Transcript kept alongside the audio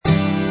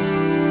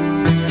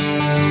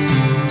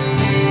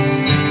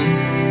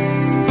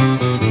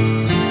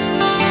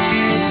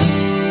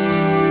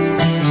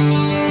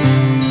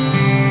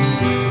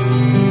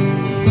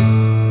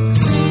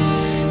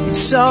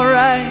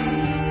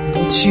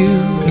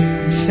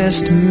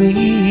confess to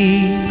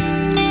me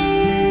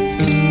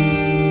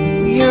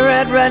where you're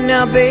at right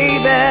now,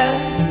 baby.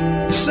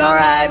 It's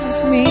alright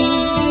with me.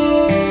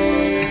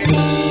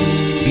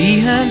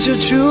 Behind your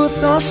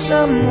truth or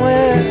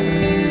somewhere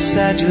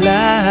inside your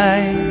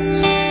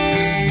lies,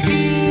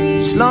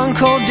 these long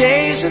cold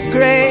days of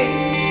grey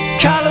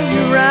color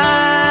your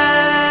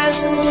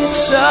eyes, and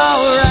it's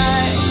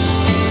alright.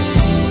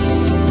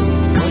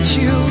 Won't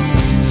you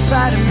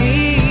fight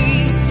me?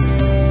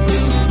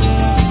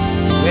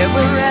 Where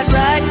we're at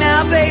right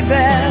now,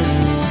 baby,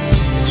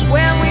 it's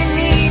where we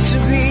need to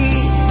be.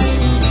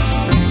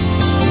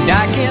 And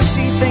I can't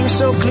see things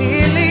so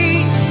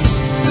clearly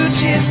through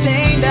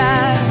tear-stained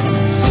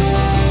eyes.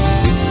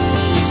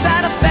 The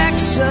side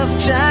effects of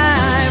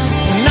time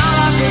and all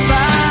our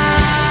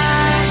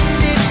goodbyes,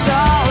 and it's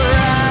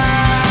alright.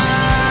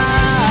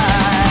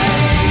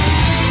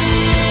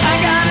 I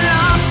got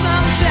lost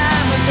some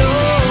time ago,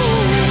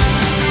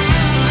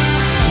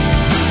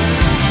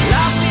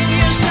 lost in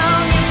your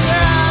song, your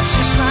touch,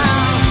 your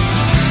smile,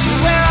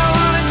 where I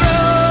wanna grow.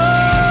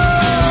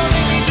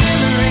 Leave me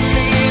glimmering,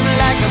 gleam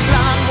like a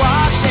blonde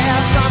washed hair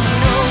from an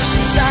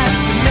ocean side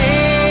to me,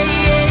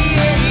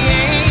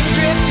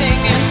 drifting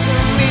into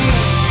me.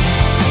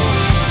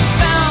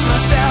 Found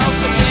myself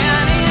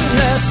again in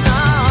the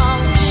song.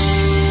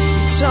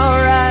 It's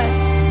alright,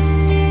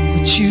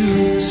 what you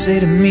say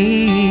to me.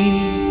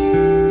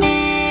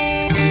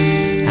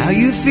 How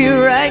you feel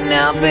right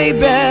now,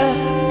 baby,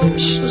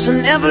 shows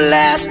an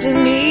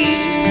everlasting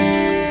need.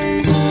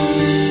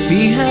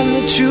 Behind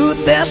the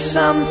truth there's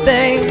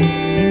something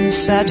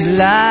inside your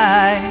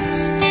lies.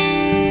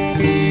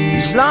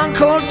 These long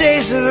cold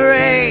days of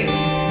rain,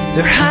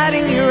 they're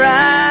hiding your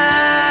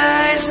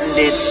eyes, and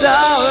it's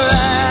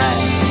alright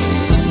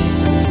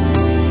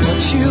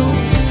what you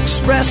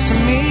express to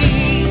me.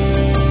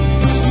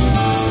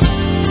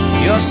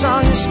 Your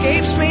song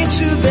escapes me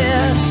to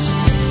this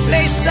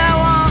place I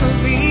wanna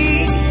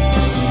be.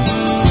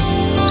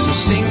 So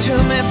sing to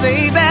me,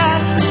 baby,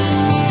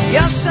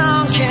 your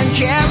song can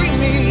carry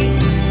me.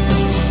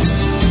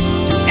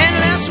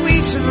 Endless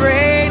weeks of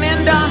rain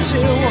and on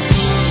to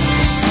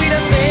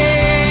sweeter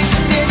things,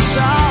 and it's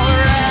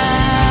alright.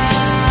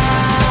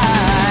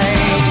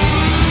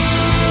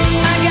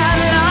 I got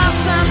lost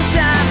some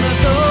time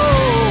ago,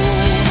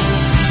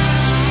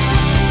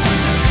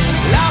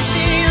 lost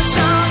in your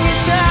song, your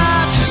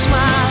touch, your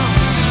smile,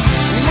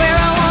 and where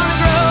I wanna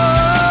grow.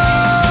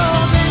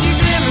 And you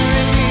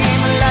glimmering me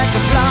like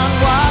a blonde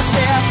washed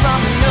hair from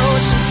an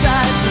ocean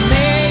side to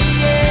me.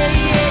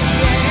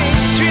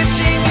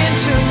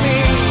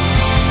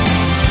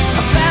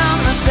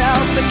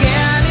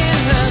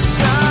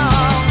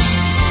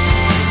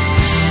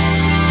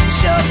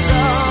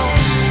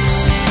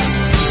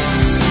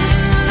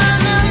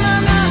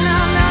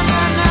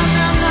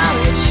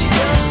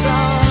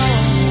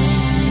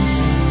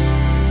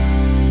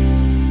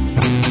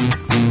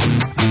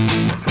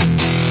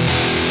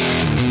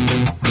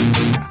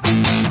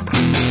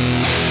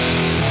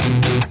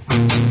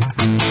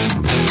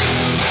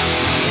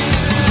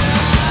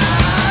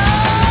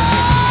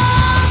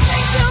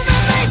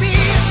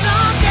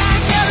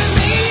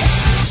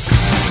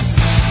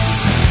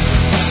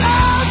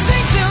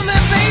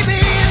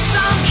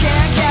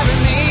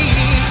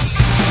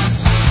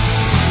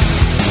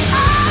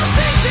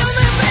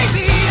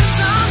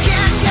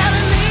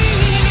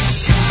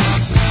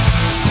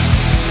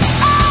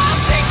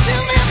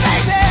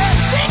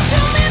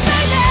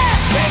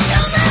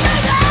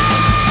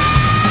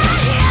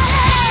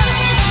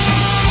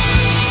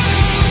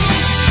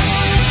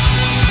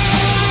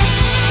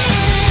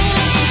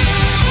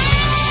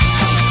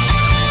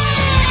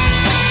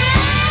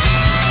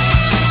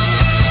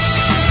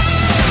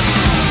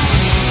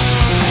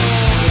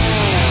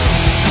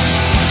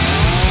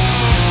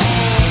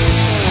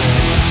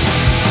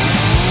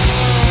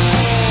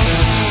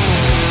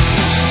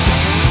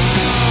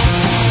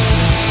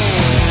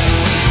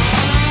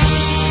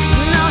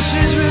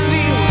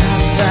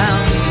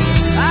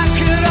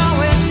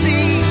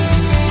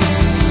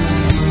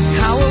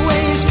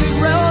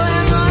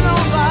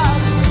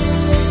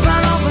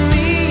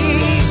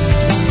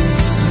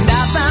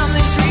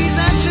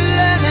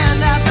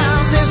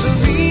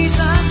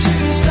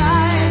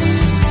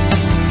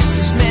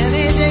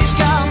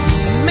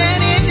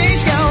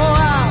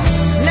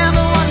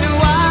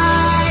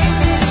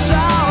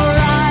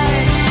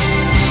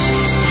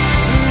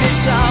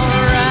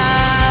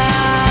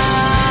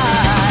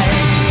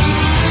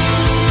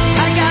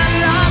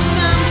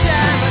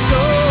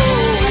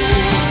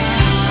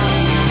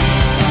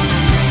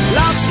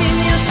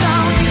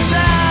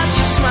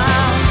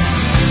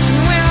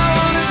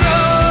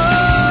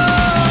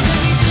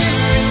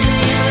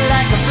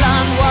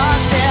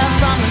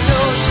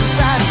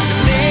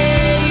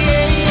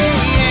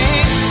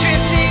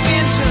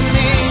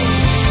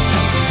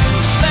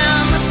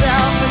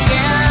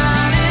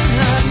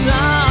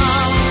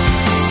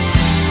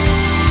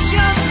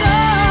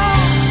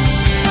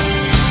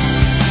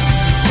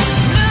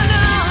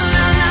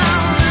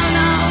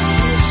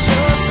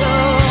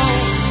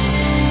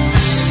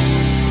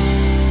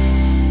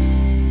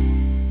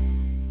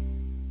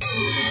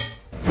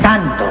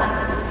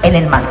 el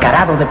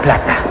enmascarado de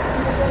plata.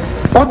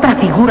 Otra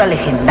figura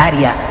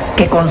legendaria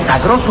que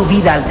consagró su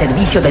vida al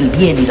servicio del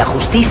bien y la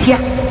justicia,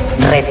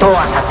 retó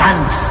a Satán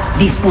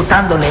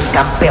disputándole el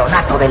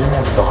campeonato del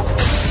mundo.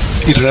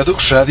 Y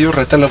Redux Radio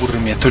reta el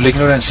aburrimiento y la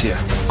ignorancia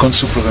con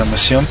su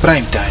programación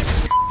Primetime.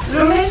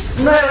 Lunes,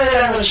 9 de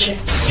la noche.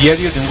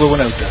 Diario de un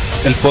Huevonauta,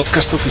 el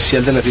podcast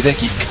oficial de la vida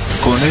geek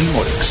con el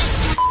Morex.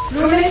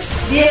 Lunes,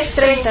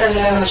 10:30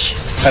 de la noche.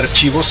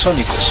 Archivos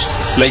Sónicos,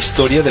 la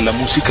historia de la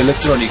música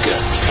electrónica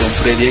con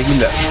Freddy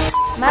Aguilar.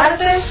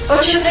 Martes,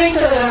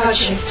 8:30 de la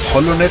noche.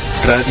 Holonet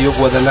Radio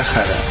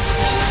Guadalajara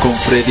con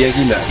Freddy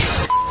Aguilar.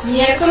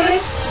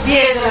 Miércoles,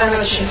 10 de la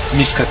noche.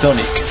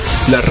 Miskatonic,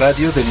 la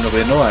radio del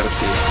noveno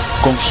arte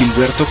con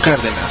Gilberto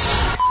Cárdenas.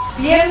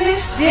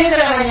 Viernes, 10 de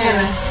la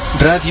mañana.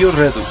 Radio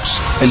Redux,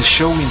 el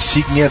show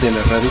insignia de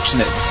la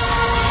ReduxNet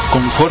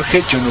con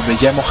Jorge Yo no me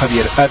llamo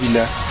Javier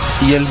Ávila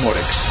y el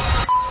Morex.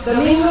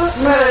 Domingo,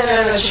 9 de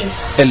la noche.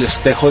 El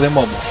espejo de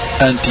Momo,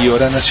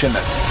 antihora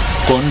nacional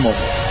con Momo.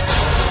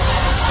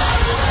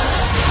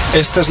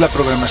 Esta es la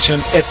programación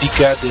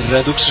épica de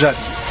Redux Radio,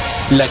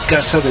 la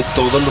casa de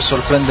todo lo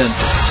sorprendente.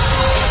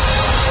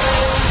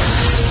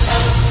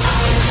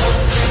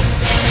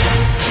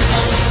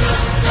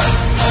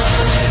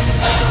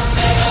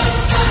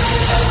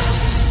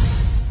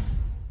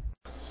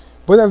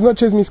 Buenas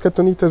noches, mis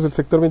catonitas del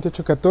sector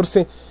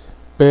 2814.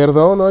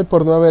 Perdón hoy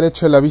por no haber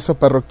hecho el aviso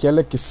parroquial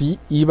de que sí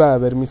iba a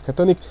haber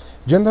Miskatonic.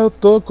 Yo he andado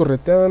todo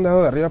correteado, he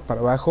andado de arriba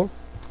para abajo.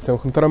 Se me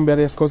juntaron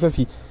varias cosas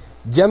y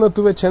ya no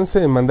tuve chance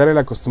de mandar el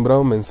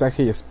acostumbrado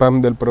mensaje y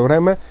spam del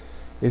programa.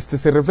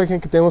 Se refleja en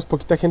que tenemos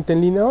poquita gente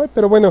en línea hoy,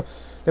 pero bueno,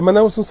 le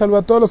mandamos un saludo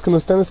a todos los que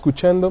nos están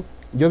escuchando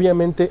y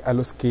obviamente a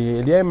los que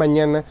el día de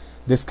mañana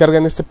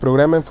descargan este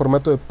programa en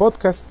formato de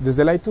podcast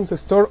desde el iTunes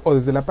Store o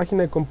desde la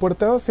página de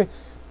Compuerta 12.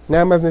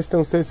 Nada más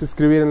necesitan ustedes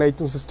escribir en el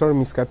iTunes Store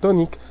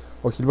Miskatonic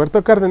o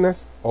Gilberto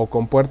Cárdenas o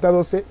Compuerta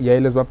 12 y ahí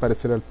les va a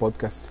aparecer el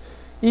podcast.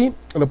 Y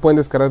lo pueden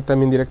descargar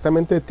también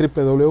directamente de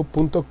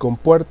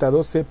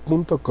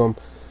www.compuerta12.com.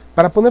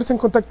 Para ponerse en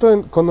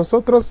contacto con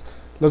nosotros,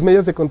 los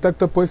medios de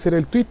contacto puede ser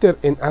el Twitter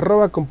en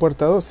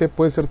 @compuerta12,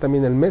 puede ser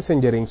también el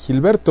Messenger en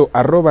Gilberto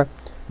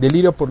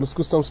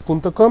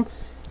 @delirioporloscustoms.com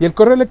y el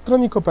correo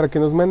electrónico para que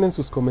nos manden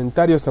sus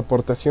comentarios,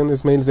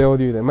 aportaciones, mails de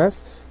audio y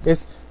demás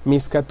es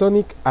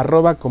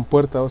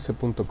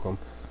miskatonic@compuerta12.com.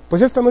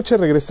 Pues esta noche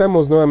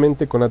regresamos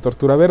nuevamente con La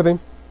Tortura Verde,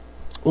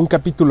 un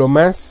capítulo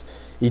más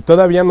y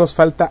todavía nos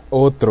falta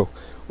otro.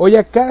 Hoy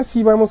ya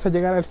casi vamos a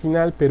llegar al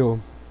final, pero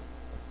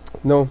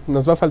no,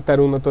 nos va a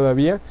faltar uno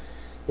todavía.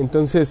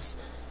 Entonces,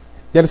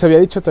 ya les había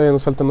dicho, todavía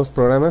nos faltan 2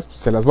 programas, pues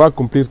se las voy a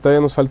cumplir.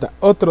 Todavía nos falta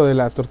otro de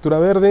La Tortura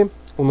Verde,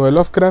 uno de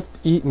Lovecraft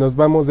y nos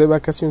vamos de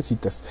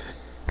vacacioncitas.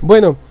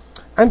 Bueno,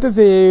 antes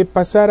de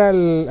pasar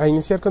a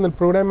iniciar con el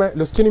programa,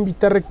 los quiero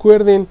invitar,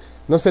 recuerden,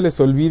 no se les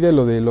olvide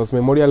lo de los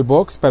Memorial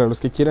Box, para los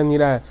que quieran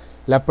ir a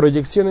la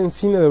proyección en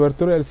cine de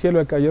Abertura del Cielo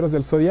de Caballeros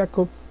del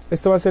Zodiaco.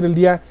 Esto va a ser el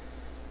día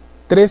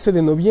 13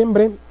 de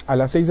noviembre a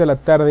las 6 de la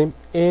tarde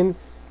en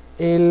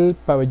el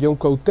pabellón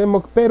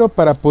Cuauhtémoc, pero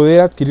para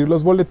poder adquirir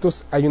los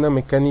boletos hay una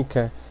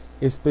mecánica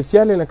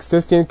especial en la que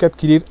ustedes tienen que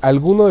adquirir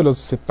alguno de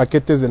los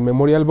paquetes del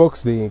Memorial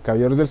Box de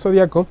Caballeros del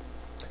Zodiaco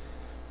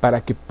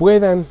para que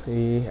puedan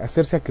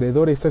hacerse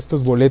acreedores a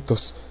estos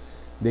boletos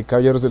de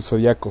Caballeros del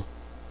Zodiaco.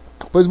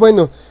 Pues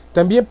bueno,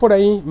 también por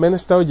ahí me han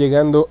estado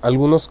llegando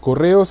algunos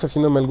correos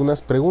haciéndome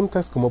algunas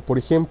preguntas, como por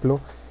ejemplo,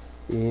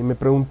 me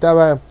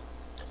preguntaba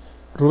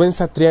Rubén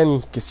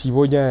Satriani que si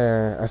voy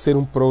a hacer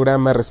un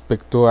programa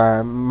respecto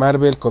a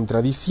Marvel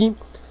contra DC.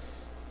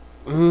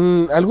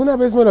 Alguna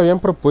vez me lo habían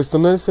propuesto,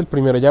 no es el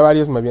primero, ya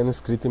varios me habían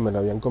escrito y me lo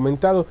habían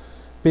comentado,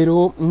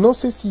 pero no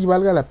sé si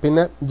valga la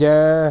pena.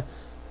 Ya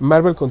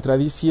Marvel contra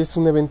DC es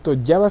un evento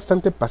ya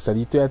bastante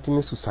pasadito, ya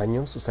tiene sus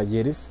años, sus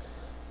ayeres.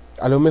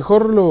 A lo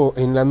mejor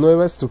en la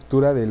nueva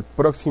estructura de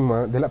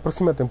la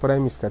próxima temporada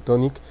de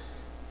Miskatonic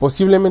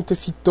posiblemente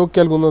sí toque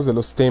algunos de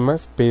los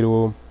temas,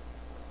 pero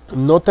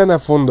no tan a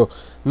fondo,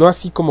 no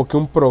así como que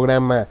un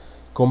programa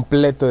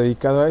completo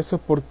dedicado a eso,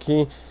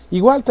 porque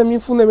igual también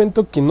fue un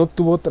evento que no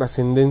tuvo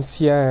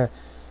trascendencia.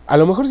 A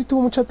lo mejor sí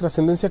tuvo mucha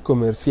trascendencia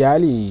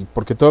comercial y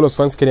porque todos los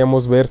fans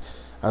queríamos ver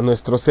a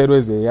nuestros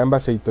héroes de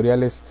ambas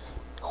editoriales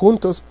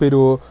juntos,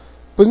 pero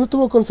pues no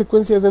tuvo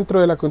consecuencias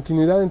dentro de la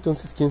continuidad.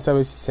 Entonces quién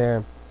sabe si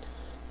sea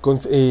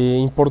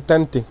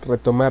importante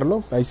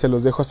retomarlo. Ahí se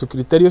los dejo a su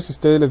criterio. Si a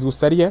ustedes les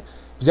gustaría,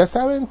 pues ya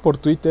saben, por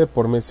Twitter,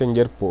 por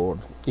Messenger, por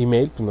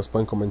email, pues nos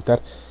pueden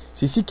comentar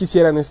si sí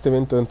quisieran este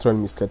evento dentro del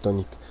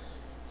Miskatonic.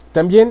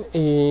 También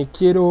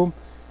quiero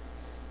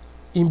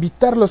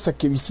invitarlos a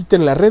que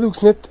visiten la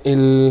ReduxNet,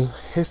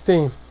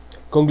 este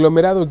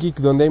conglomerado geek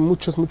donde hay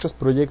muchos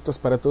proyectos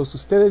para todos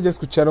ustedes. Ya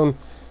escucharon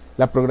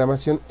la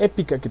programación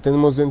épica que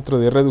tenemos dentro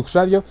de Redux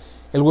Radio.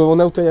 El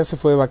Huevonauta ya se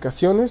fue de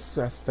vacaciones,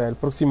 hasta el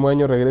próximo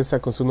año regresa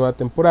con su nueva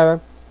temporada.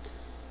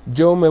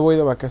 Yo me voy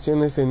de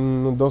vacaciones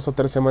en 2 o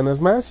 3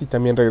 semanas más y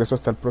también regreso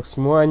hasta el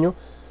próximo año,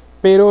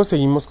 pero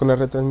seguimos con las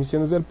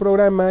retransmisiones del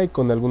programa y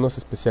con algunos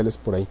especiales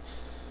por ahí.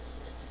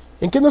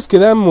 ¿En qué nos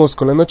quedamos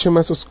con la noche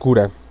más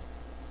oscura?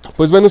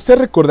 Pues bueno, ustedes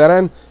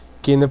recordarán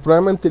que en el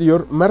programa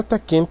anterior Martha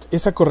Kent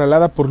es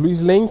acorralada por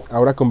Lois Lane,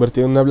 ahora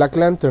convertida en una Black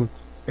Lantern.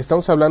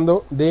 Estamos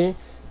hablando de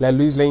la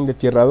Lois Lane de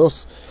Tierra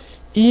 2.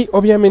 Y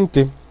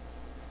obviamente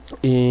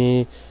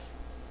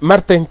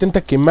Martha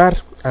intenta quemar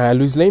a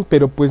Lois Lane,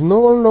 pero pues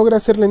no logra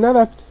hacerle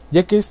nada,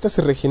 ya que ésta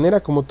se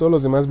regenera como todos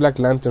los demás Black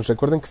Lanterns.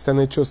 Recuerden que están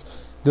hechos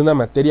de una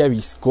materia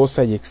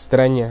viscosa y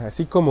extraña,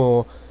 así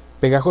como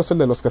Pegajoso el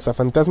de los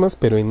cazafantasmas,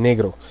 pero en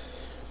negro.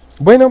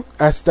 Bueno,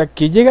 hasta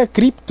que llega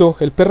Crypto,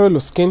 el perro de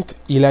los Kent,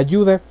 y la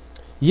ayuda,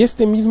 y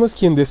este mismo es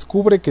quien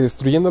descubre que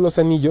destruyendo los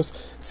anillos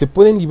se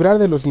pueden librar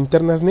de los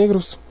linternas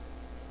negros.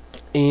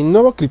 En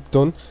Nuevo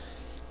Krypton,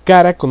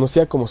 Kara,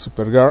 conocida como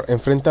Supergirl,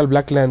 enfrenta al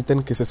Black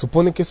Lantern, que se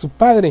supone que es su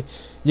padre,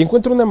 y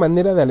encuentra una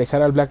manera de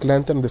alejar al Black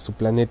Lantern de su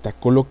planeta,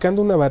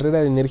 colocando una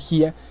barrera de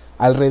energía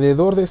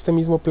alrededor de este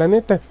mismo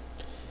planeta.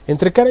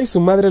 Entre Kara y su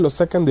madre lo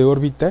sacan de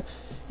órbita,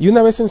 y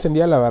una vez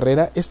encendida la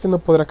barrera, este no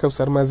podrá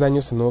causar más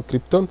daños en Nuevo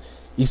Krypton,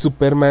 y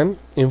Superman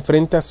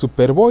enfrenta a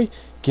Superboy,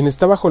 quien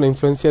está bajo la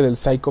influencia del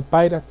Psycho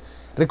Pirate.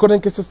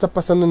 Recuerden que esto está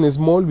pasando en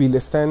Smallville,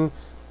 están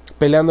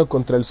peleando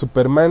contra el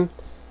Superman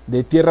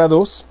de Tierra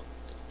 2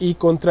 y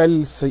contra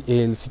el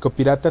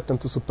psicopirata,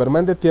 tanto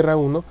Superman de Tierra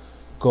 1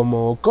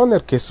 como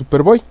Connor, que es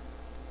Superboy.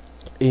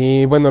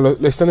 Bueno,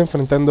 lo están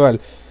enfrentando al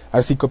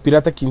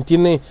psicopirata, quien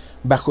tiene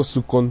bajo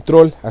su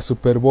control a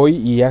Superboy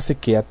y hace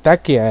que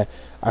ataque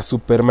a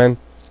Superman.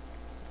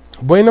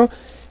 Bueno,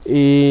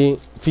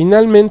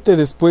 finalmente,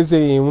 después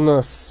de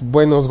unos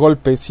buenos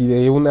golpes y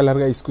de una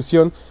larga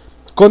discusión,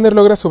 Connor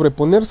logra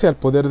sobreponerse al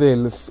poder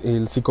del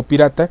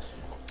psicopirata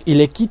y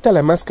le quita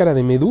la máscara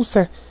de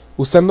Medusa,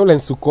 usándola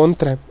en su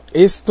contra.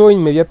 Esto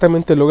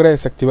inmediatamente logra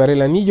desactivar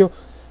el anillo,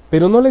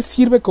 pero no les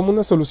sirve como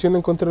una solución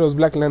en contra de los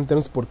Black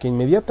Lanterns, porque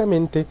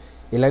inmediatamente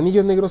el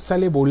anillo negro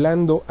sale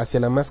volando hacia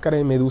la máscara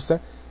de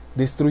Medusa,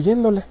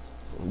 destruyéndola.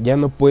 Ya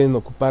no pueden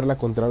ocuparla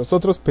contra los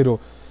otros, pero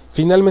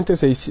finalmente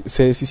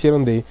se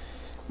deshicieron de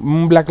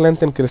un Black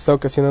Lantern que le está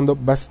ocasionando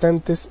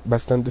bastantes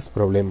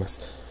problemas.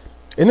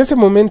 En ese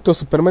momento,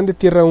 Superman de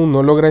Tierra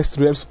 1 logra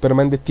destruir al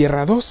Superman de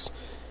Tierra 2,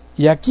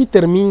 y aquí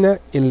termina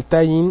el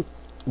tie-in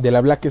de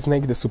la Black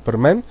Snake de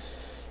Superman,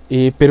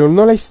 pero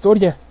no la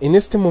historia. En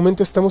este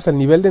momento estamos al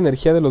nivel de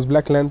energía de los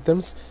Black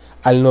Lanterns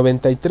al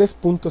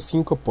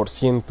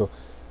 93.5%.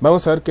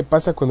 Vamos a ver qué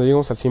pasa cuando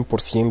lleguemos al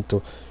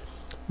 100%.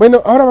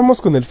 Bueno, ahora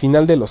vamos con el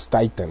final de los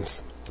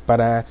Titans.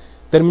 Para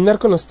terminar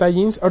con los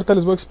tie-ins, ahorita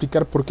les voy a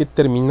explicar por qué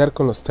terminar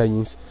con los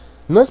tie-ins.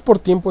 No es por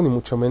tiempo ni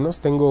mucho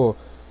menos, tengo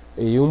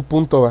un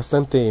punto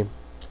bastante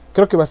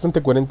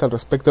coherente al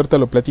respecto, ahorita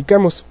lo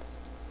platicamos.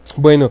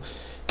 Bueno,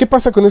 ¿qué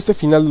pasa con este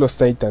final de los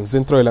Titans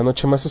dentro de la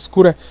noche más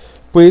oscura?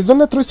 Pues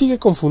Donna Troy sigue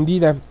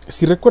confundida.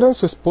 Si recuerdan,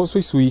 su esposo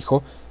y su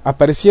hijo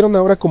aparecieron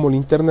ahora como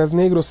linternas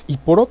negros, y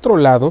por otro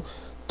lado,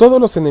 todos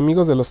los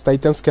enemigos de los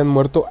Titans que han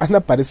muerto han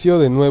aparecido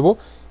de nuevo,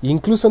 e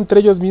incluso entre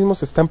ellos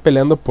mismos están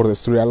peleando por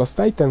destruir a los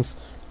Titans.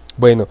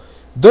 Bueno,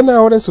 Donna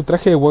ahora en su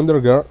traje de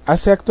Wonder Girl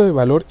hace acto de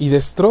valor y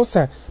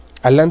destroza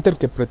al Lantern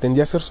que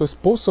pretendía ser su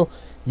esposo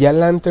y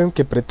al Lantern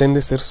que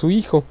pretende ser su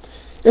hijo.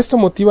 Esto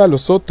motiva a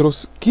los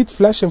otros. Kid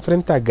Flash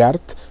enfrenta a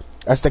Garth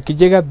hasta que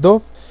llega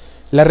Dove.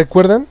 ¿La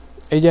recuerdan?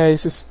 Ella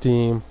es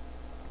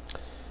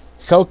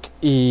Hawk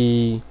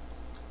y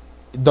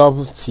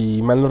Dove,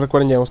 si mal no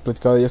recuerdan, ya hemos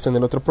platicado de ellas en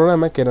el otro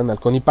programa, que eran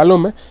Halcón y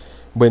Paloma.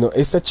 Bueno,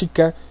 esta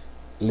chica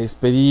les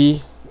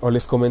pedí o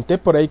les comenté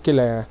por ahí que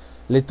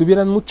le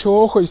tuvieran mucho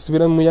ojo y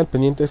estuvieran muy al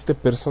pendiente de este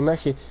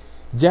personaje,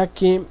 ya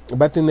que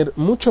va a tener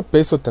mucho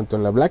peso tanto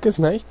en la Blackest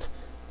Night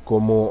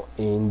como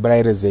en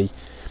Brightest Day.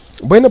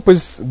 Bueno,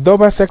 pues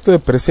Dove hace acto de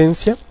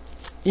presencia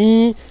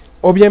y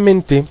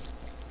obviamente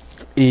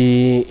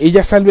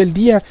ella salva el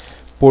día,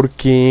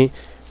 porque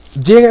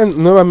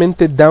llegan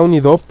nuevamente Dawn y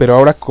Dove, pero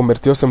ahora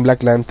convertidos en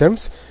Black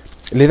Lanterns.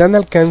 Le dan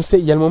alcance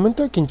y al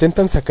momento de que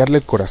intentan sacarle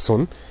el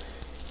corazón,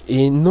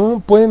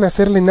 no pueden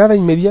hacerle nada,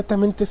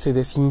 inmediatamente se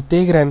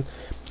desintegran.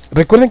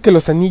 Recuerden que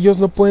los anillos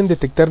no pueden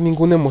detectar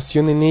ninguna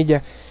emoción en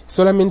ella,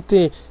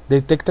 solamente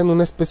detectan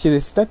una especie de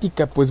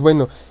estática. Pues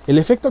bueno, el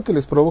efecto que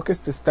les provoca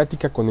esta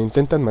estática cuando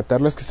intentan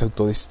matarlo es que se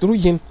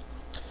autodestruyen.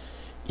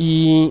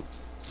 Y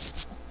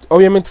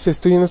obviamente se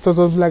destruyen estos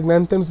dos Black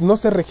Lanterns, no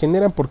se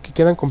regeneran porque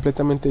quedan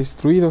completamente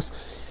destruidos.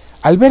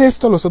 Al ver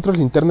esto, los otros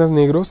linternas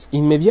negros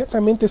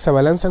inmediatamente se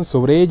abalanzan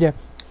sobre ella,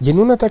 y en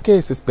un ataque de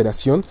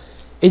desesperación,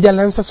 ella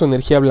lanza su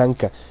energía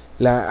blanca,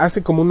 la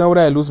hace como una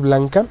aura de luz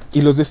blanca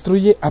y los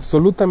destruye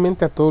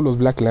absolutamente a todos los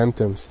Black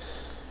Lanterns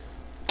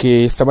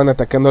que estaban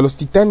atacando a los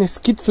titanes.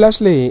 Kid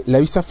Flash le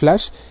avisa a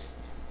Flash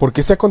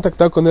porque se ha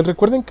contactado con él.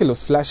 Recuerden que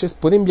los Flashes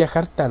pueden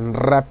viajar tan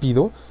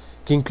rápido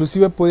que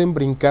inclusive pueden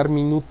brincar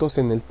minutos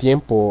en el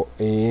tiempo.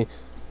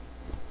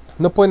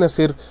 No pueden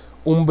hacer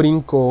un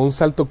brinco, un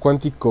salto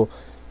cuántico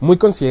muy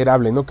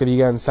considerable, ¿no? Que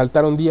digan,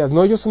 saltaron días.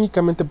 No, ellos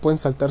únicamente pueden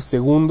saltar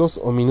segundos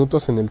o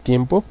minutos en el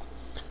tiempo.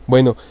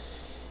 Bueno,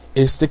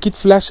 Kid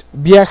Flash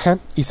viaja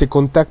y se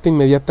contacta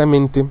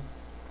inmediatamente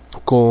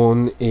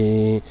con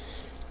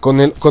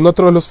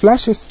otro de los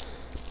Flashes.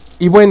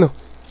 Y bueno,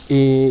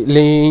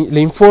 le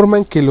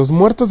informan que los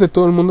muertos de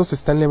todo el mundo se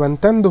están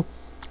levantando.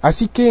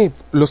 Así que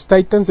los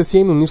Titans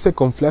deciden unirse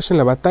con Flash en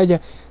la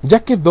batalla, ya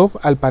que Dove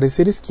al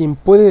parecer es quien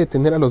puede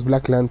detener a los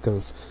Black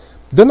Lanterns.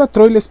 Donna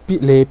Troy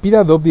le pide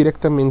a Dove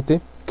directamente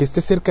que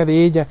esté cerca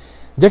de ella,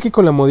 ya que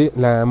con la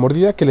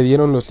mordida que le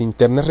dieron los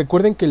linternas,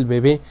 recuerden que el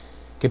bebé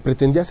que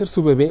pretendía ser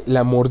su bebé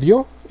la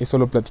mordió, eso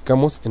lo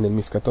platicamos en el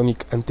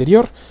Miskatonic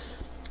anterior,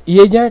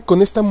 y ella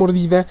con esta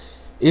mordida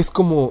es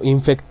como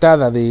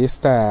infectada de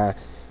esta,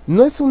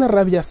 no es una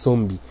rabia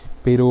zombie,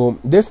 pero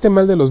de este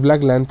mal de los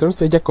Black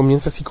Lanterns. Ella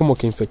comienza así como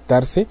que a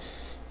infectarse,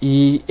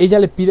 y ella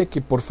le pide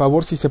que por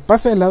favor, si se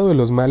pasa del lado de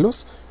los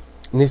malos,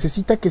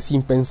 necesita que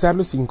sin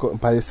pensarlo y sin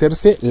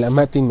compadecerse la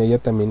mate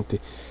inmediatamente.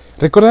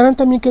 Recordarán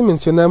también que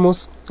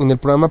mencionamos en el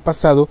programa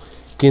pasado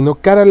que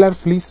Nokara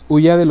Larfleeze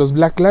huía de los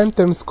Black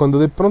Lanterns cuando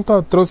de pronto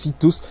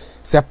Atrocitus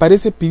se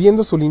aparece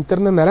pidiendo su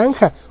linterna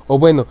naranja, o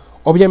bueno,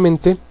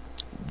 obviamente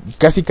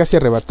casi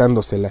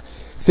arrebatándosela.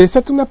 Se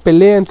desata una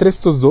pelea entre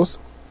estos dos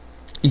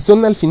y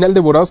son al final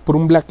devorados por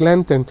un Black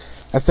Lantern,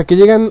 hasta que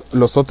llegan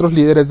los otros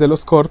líderes de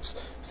los Corps,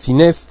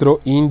 Sinestro,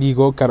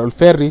 Índigo, Carol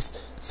Ferris,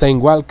 Zane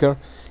Walker,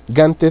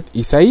 Ganthet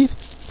y Said,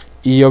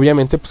 y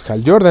obviamente pues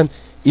Hal Jordan,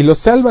 y los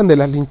salvan de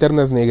las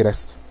linternas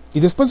negras.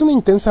 Y después de una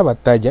intensa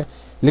batalla,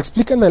 le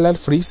explican a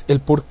Larfleeze el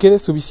porqué de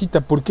su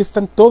visita, por qué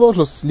están todos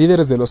los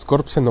líderes de los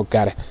Corps en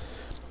Okara.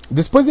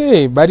 Después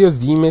de varios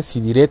dimes y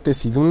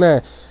diretes y de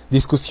una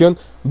discusión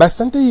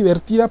bastante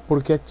divertida,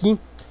 porque aquí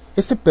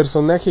este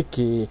personaje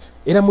que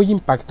era muy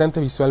impactante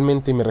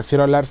visualmente, y me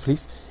refiero a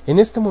Larfleeze, en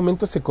este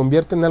momento se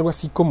convierte en algo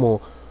así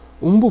como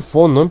un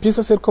bufón, ¿no?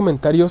 Empieza a hacer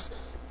comentarios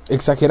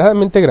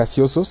exageradamente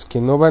graciosos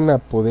que no van a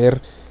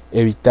poder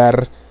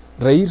evitar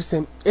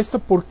reírse. ¿Esto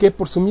por qué?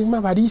 Por su misma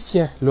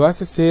avaricia, lo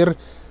hace ser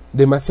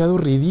demasiado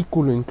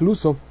ridículo.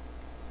 Incluso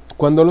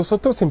cuando los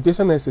otros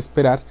empiezan a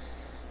desesperar,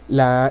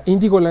 la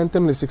Indigo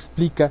Lantern les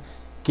explica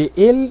que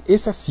él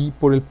es así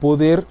por el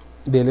poder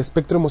del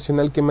espectro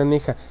emocional que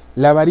maneja.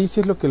 La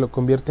avaricia es lo que lo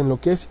convierte en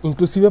lo que es,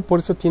 inclusive por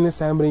eso tiene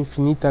esa hambre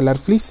infinita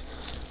Larfleeze.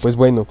 Pues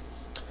bueno,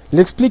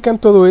 le explican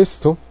todo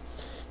esto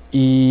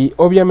y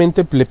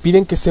obviamente le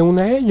piden que se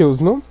una a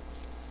ellos, ¿no?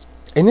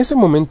 En ese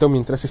momento,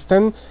 mientras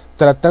están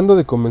tratando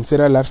de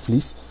convencer a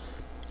Larfleeze,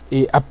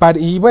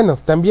 y bueno,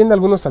 también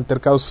algunos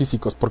altercados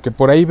físicos, porque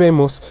por ahí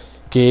vemos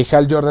que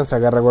Hal Jordan se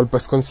agarra a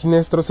golpes con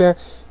Sinestro, o sea,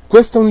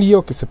 cuesta un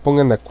lío que se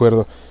pongan de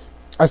acuerdo,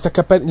 hasta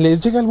que les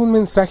llega algún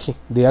mensaje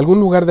de algún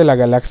lugar de la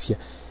galaxia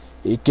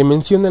que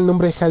menciona el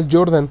nombre de Hal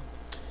Jordan.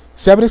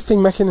 Se abre esta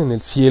imagen en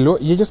el cielo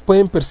y ellos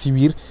pueden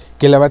percibir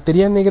que la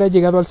batería negra ha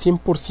llegado al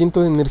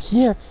 100% de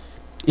energía,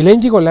 y la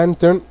Indigo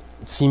Lantern,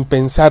 sin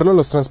pensarlo,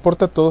 los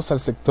transporta todos al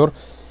sector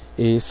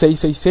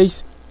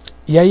 666,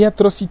 y ahí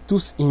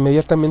Atrocitus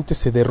inmediatamente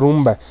se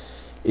derrumba.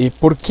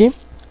 ¿Por qué?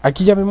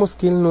 Aquí ya vemos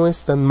que él no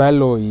es tan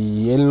malo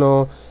y él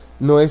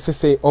no es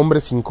ese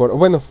hombre sin corazón,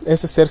 bueno,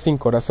 ese ser sin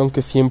corazón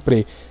que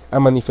siempre ha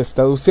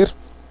manifestado ser.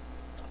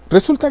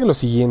 Resulta que lo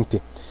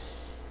siguiente: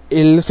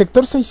 el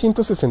sector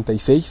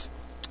 666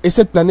 es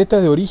el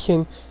planeta de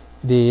origen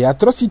de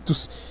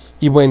Atrocitus,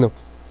 y bueno,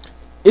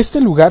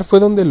 este lugar fue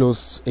donde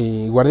los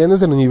Guardianes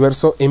del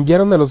Universo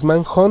enviaron a los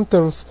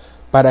Manhunters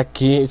para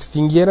que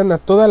extinguieran a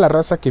toda la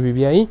raza que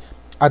vivía ahí.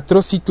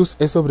 Atrocitus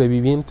es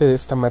sobreviviente de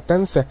esta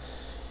matanza.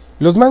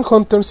 Los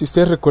Manhunters, si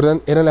ustedes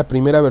recuerdan, eran la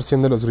primera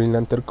versión de los Green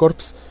Lantern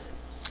Corps.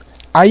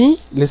 Ahí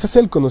les hace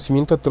el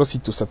conocimiento a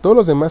Atrocitus a todos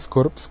los demás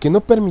Corps que no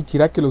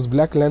permitirá que los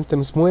Black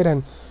Lanterns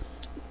mueran.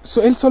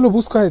 Él solo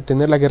busca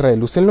detener la guerra de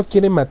luz, él no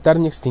quiere matar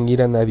ni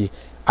extinguir a nadie.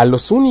 A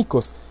los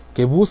únicos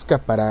que busca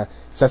para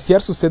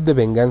saciar su sed de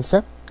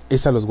venganza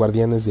es a los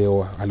Guardianes de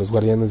Oa, a los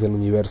Guardianes del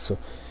Universo.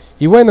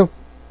 Y bueno,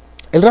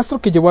 el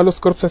rastro que llevó a los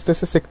Corps hasta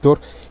ese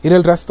sector era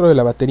el rastro de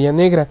la batería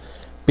negra,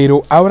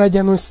 pero ahora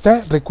ya no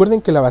está.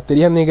 Recuerden que la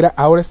batería negra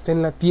ahora está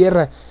en la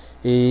Tierra.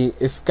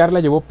 Scar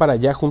la llevó para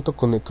allá junto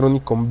con Necron y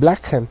con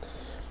Blackhand.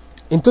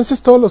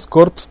 Entonces todos los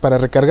Corps, para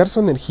recargar su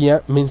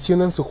energía,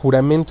 mencionan su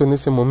juramento en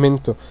ese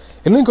momento.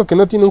 El único que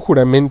no tiene un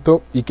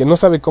juramento y que no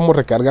sabe cómo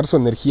recargar su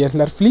energía es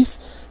Larfleeze,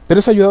 pero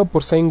es ayudado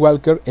por Zane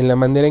Walker en la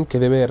manera en que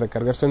debe de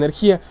recargar su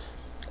energía.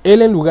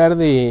 Él, en lugar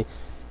de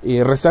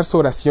rezar su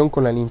oración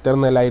con la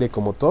linterna del aire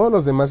como todos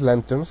los demás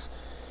Lanterns,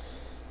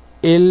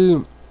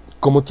 él,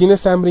 como tiene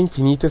esa hambre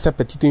infinita, ese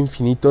apetito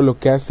infinito, lo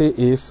que hace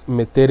es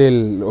meter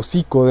el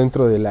hocico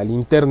dentro de la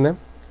linterna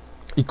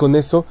y con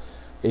eso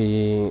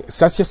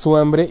sacia su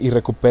hambre y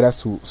recupera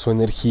su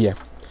energía.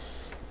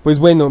 Pues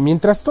bueno,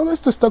 mientras todo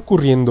esto está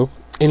ocurriendo,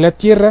 en la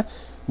Tierra,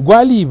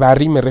 Wally y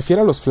Barry, me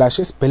refiero a los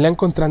Flashes, pelean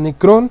contra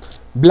Necron,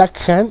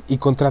 Black Hand y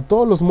contra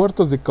todos los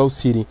muertos de Cow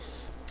City,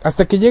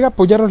 hasta que llega a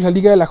apoyarlos la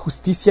Liga de la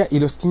Justicia y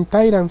los Teen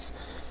Titans.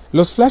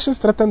 Los Flashes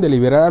tratan de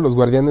liberar a los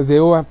Guardianes de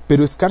Oa,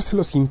 pero Scar se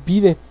los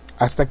impide,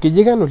 hasta que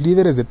llegan los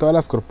líderes de todas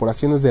las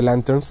corporaciones de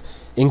Lanterns,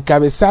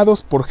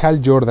 encabezados por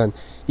Hal Jordan,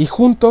 y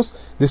juntos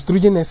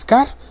destruyen a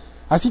Scar.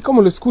 Así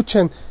como lo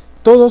escuchan,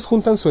 todos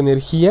juntan su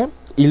energía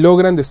y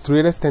logran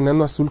destruir a este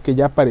enano azul que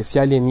ya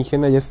parecía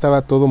alienígena, ya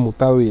estaba todo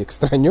mutado y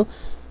extraño,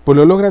 pues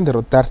lo logran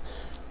derrotar.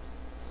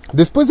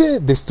 Después de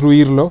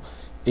destruirlo,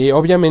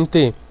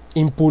 obviamente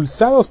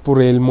impulsados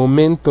por el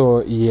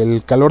momento y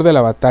el calor de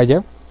la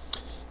batalla,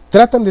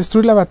 Tratan de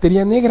destruir la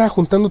batería negra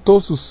juntando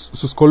todos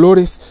sus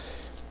colores,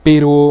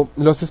 pero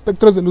los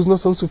espectros de luz no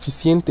son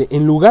suficientes.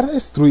 En lugar de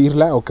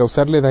destruirla o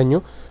causarle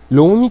daño,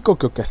 lo único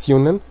que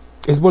ocasionan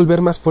es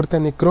volver más fuerte a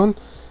Necron.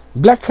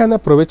 Black Hand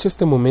aprovecha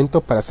este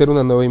momento para hacer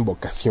una nueva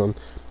invocación.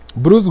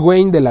 Bruce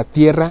Wayne de la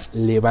Tierra,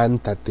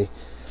 levántate,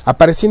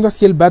 apareciendo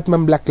así el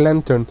Batman Black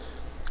Lantern.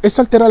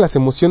 Esto altera las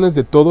emociones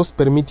de todos,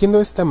 permitiendo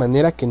de esta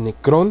manera que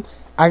Necron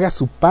haga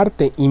su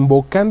parte,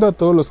 invocando a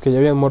todos los que ya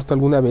habían muerto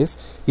alguna vez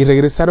y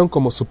regresaron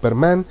como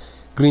Superman,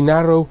 Green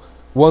Arrow,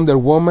 Wonder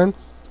Woman.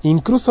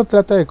 Incluso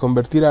trata de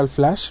convertir al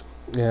Flash,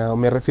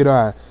 me refiero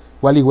a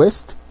Wally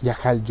West y a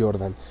Hal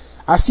Jordan.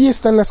 Así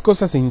están las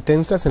cosas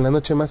intensas en la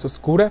noche más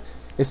oscura.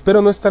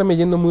 Espero no estarme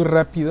yendo muy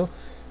rápido.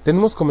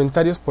 Tenemos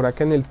comentarios por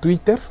acá en el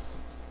Twitter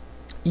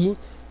y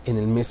en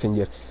el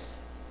Messenger.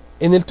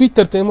 En el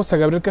Twitter tenemos a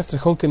Gabriel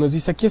Castrejón que nos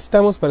dice: aquí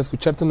estamos para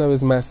escucharte una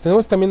vez más.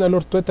 Tenemos también a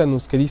Lord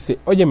Tuetanus que dice: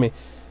 óyeme,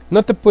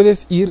 no te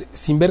puedes ir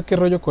sin ver qué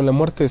rollo con la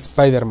muerte de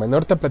Spider-Man.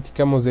 Ahorita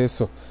platicamos de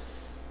eso.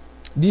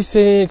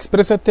 Dice: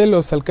 exprésate,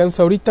 los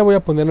alcanzo ahorita, voy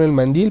a ponerme el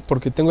mandil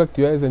porque tengo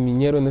actividades de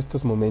niñero en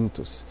estos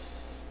momentos.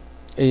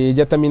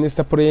 Ya también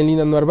está por ahí en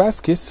línea Noar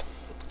Vázquez.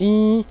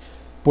 Y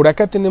por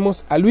acá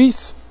tenemos a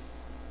Luis,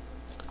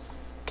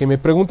 que me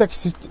pregunta que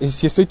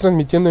si estoy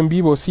transmitiendo en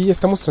vivo. Sí,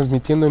 estamos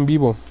transmitiendo en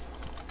vivo.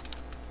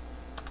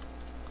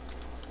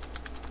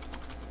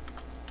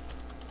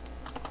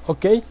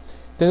 Ok,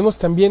 tenemos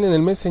también en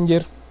el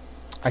Messenger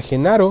a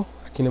Genaro,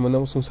 a quien le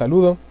mandamos un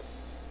saludo.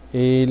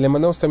 Le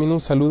mandamos también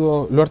un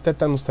saludo. Lord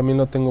Tetanus también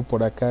lo tengo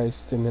por acá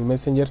en el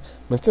Messenger.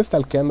 Me está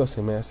stalkeando,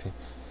 se me hace.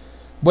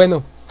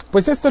 Bueno,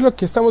 pues esto es lo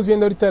que estamos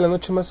viendo ahorita de la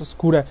noche más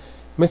oscura.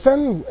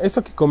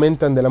 Esto que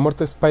comentan de la muerte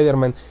de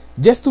Spider-Man,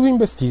 ya estuve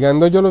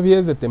investigando, yo lo vi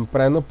desde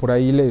temprano, por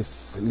ahí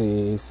les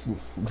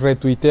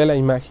retuiteé la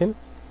imagen.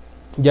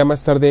 Ya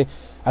más tarde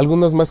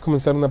algunos más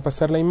comenzaron a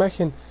pasar la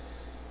imagen.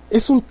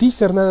 Es un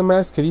teaser nada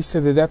más que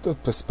dice The Death of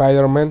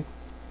Spider-Man.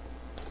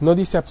 No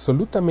dice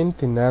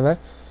absolutamente nada.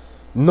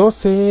 No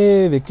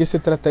sé de qué se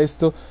trata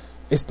esto.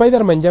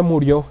 Spider-Man ya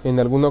murió en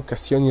alguna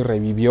ocasión y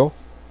revivió.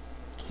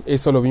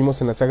 Eso lo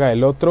vimos en la saga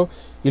del Otro.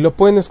 Y lo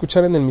pueden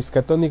escuchar en el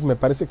Miskatonic, me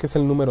parece que es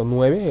el número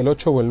 9, el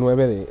 8 o el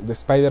 9 de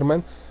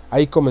Spider-Man.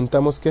 Ahí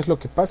comentamos qué es lo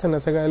que pasa en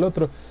la saga del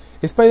Otro.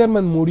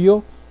 Spider-Man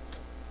murió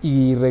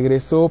y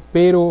regresó,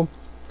 pero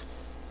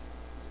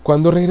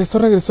cuando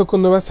regresó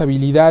con nuevas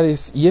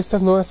habilidades, y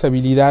estas nuevas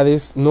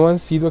habilidades no han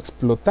sido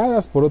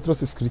explotadas por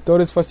otros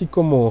escritores. Fue así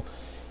como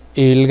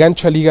el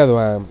gancho al hígado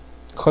a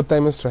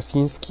J.M.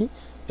 Straczynski,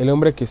 el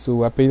hombre que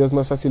su apellido es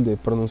más fácil de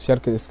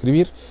pronunciar que de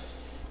escribir.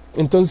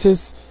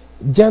 Entonces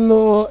ya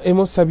no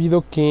hemos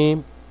sabido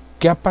qué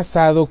ha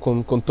pasado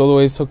con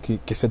todo eso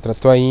que se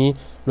trató ahí,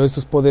 lo de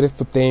sus poderes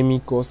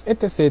totémicos,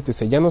 etc.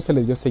 Ya no se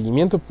le dio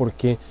seguimiento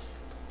porque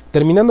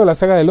terminando la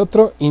saga del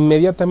Otro,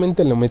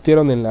 inmediatamente lo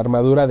metieron en la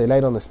armadura del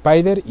Iron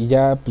Spider y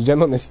ya, pues ya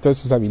no necesitó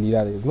sus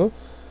habilidades, ¿no?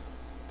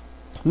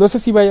 No sé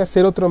si vaya a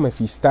ser otro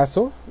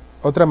Mefistazo,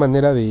 otra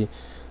manera de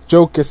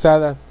Joe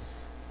Quesada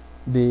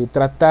de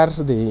tratar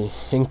de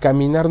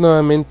encaminar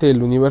nuevamente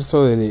el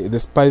universo de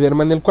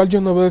Spider-Man, el cual yo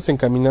no veo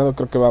desencaminado,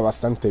 creo que va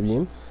bastante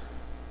bien.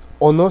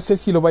 O no sé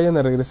si lo vayan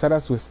a regresar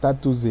a su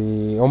estatus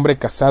de hombre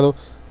casado,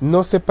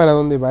 no sé para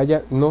dónde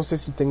vaya, no sé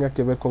si tenga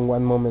que ver con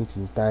One Moment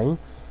in Time.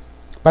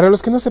 Para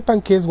los que no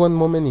sepan qué es One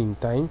Moment in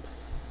Time,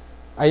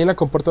 ahí en la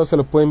comportada se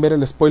lo pueden ver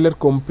el spoiler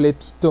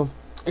completito.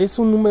 Es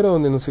un número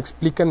donde nos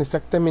explican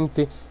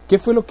exactamente qué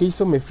fue lo que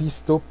hizo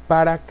Mephisto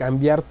para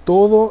cambiar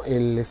todo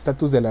el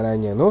estatus de la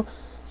araña, ¿no?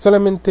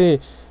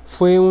 Solamente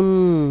fue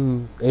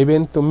un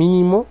evento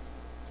mínimo.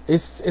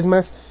 Es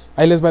más,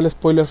 ahí les va el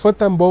spoiler. Fue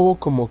tan bobo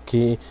como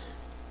que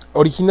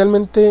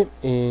originalmente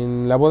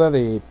en la boda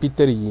de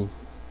Peter y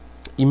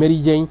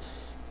Mary Jane,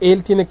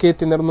 él tiene que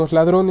detener unos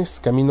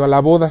ladrones camino a la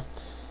boda.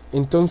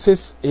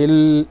 Entonces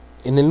en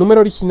el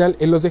número original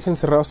él los deja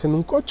encerrados en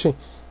un coche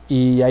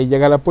y ahí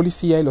llega la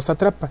policía y los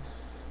atrapa.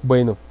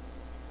 Bueno,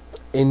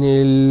 en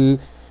el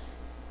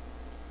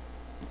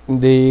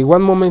de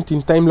One Moment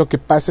in Time lo que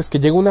pasa es que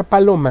llega una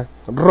paloma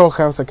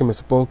roja, o sea que me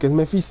supongo que es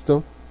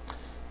Mephisto,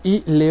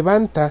 y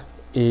levanta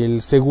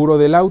el seguro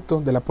del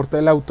auto, de la puerta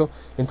del auto.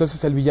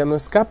 Entonces el villano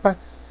escapa.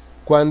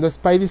 Cuando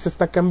Spidey se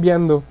está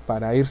cambiando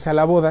para irse a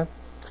la boda,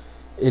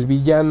 el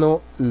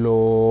villano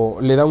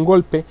le da un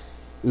golpe,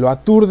 lo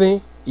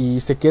aturde y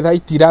se queda ahí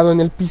tirado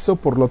en el piso.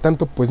 Por lo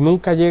tanto, pues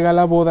nunca llega a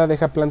la boda,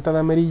 deja plantada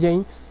a Mary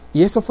Jane.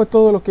 Y eso fue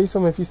todo lo que hizo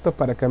Mephisto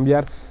para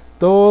cambiar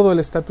todo el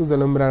estatus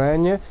del Hombre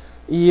Araña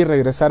y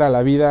regresar a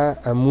la vida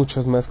a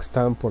muchos más que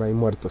estaban por ahí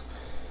muertos.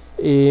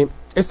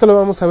 Esto lo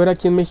vamos a ver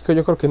aquí en México,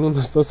 yo creo que en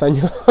unos 2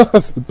 años,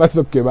 el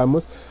paso que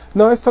vamos.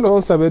 No, esto lo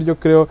vamos a ver, yo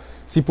creo,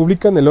 si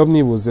publican el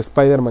ómnibus de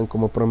Spider-Man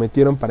como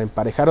prometieron para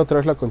emparejar otra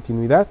vez la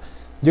continuidad.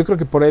 Yo creo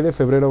que por ahí de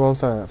febrero,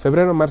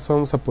 marzo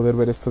vamos a poder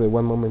ver esto de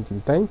One Moment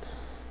in Time.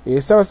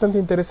 Está bastante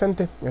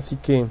interesante, así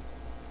que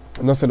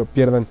no se lo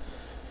pierdan.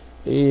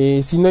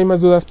 Si no hay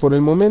más dudas por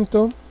el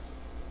momento,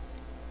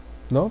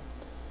 ¿no?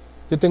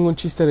 Yo tengo un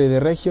chiste de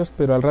regios,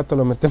 pero al rato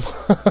lo metemos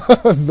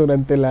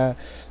durante la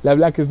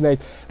Black Night.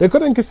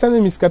 Recuerden que están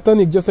en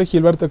Miskatonic, yo soy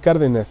Gilberto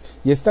Cárdenas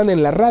y están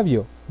en la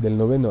radio del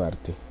Noveno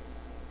Arte.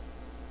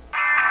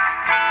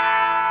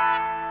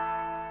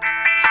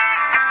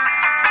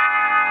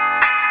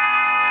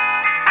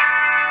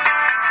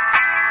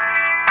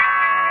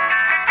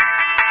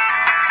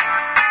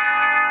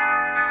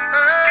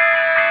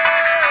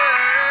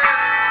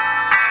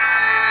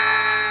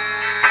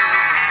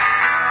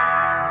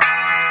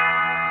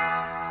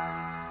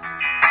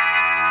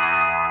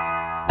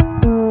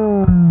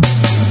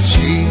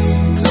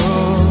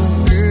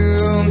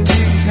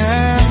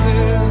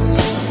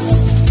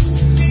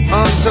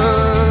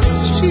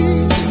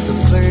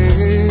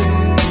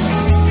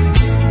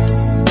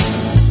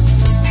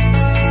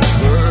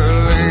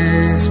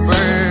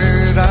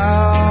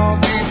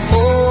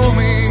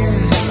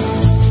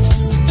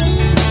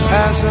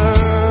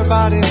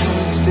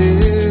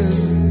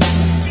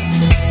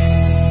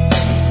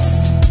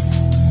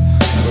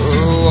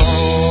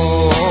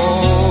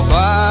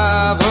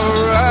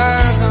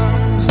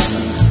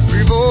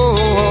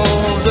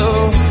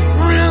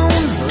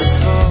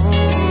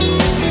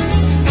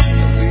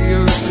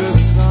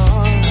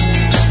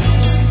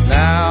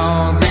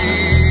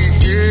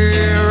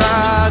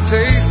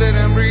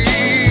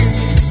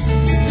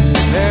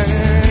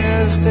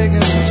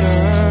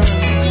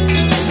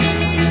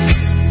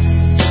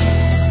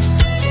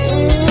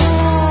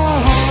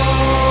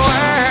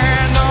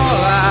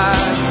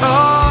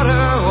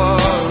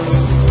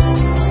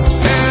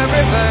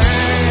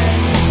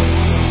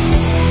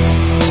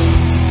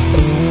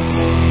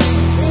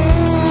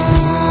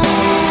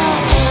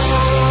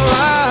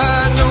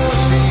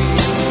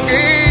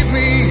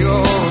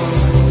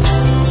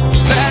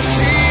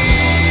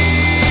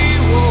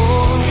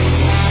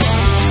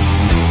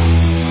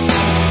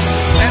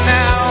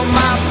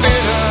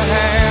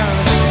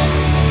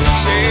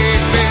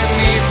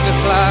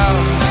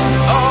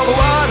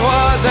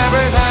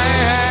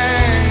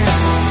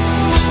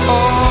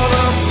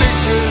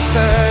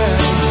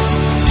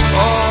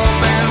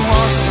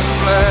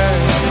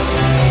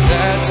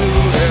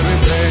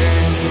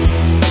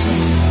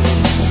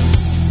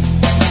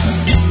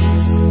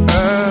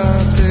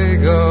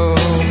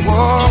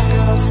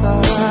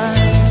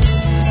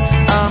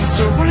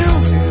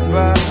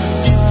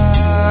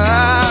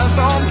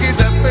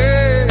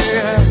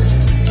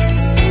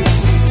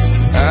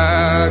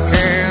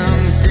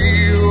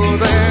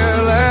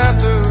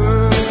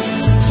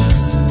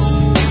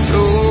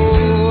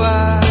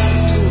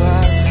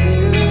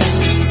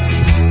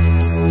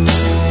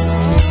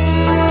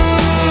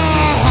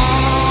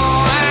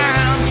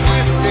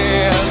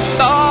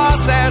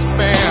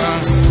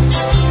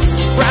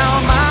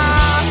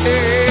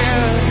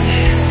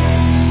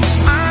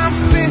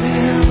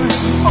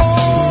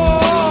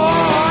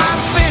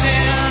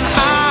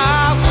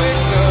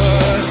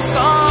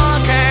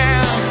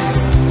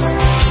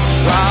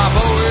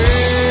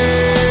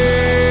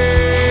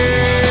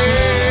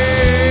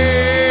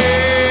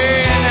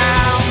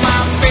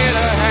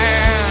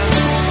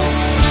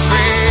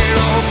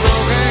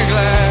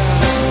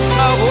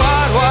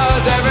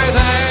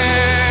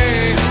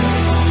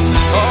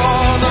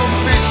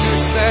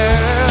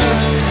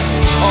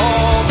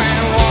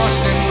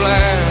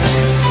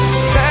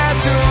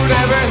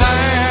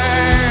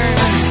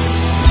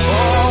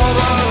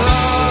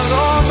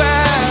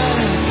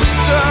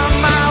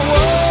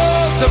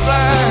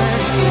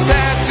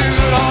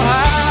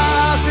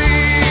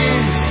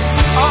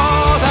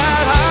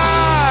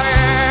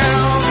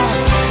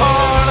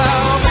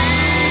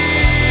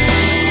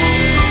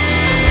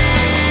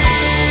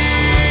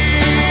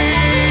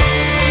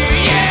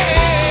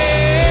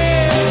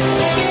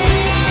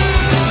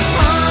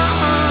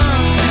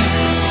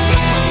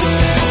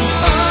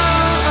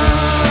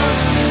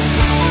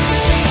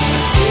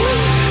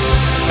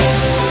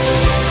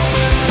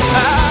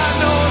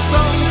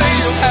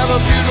 a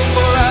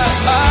beautiful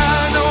life.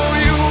 I know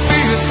you'll be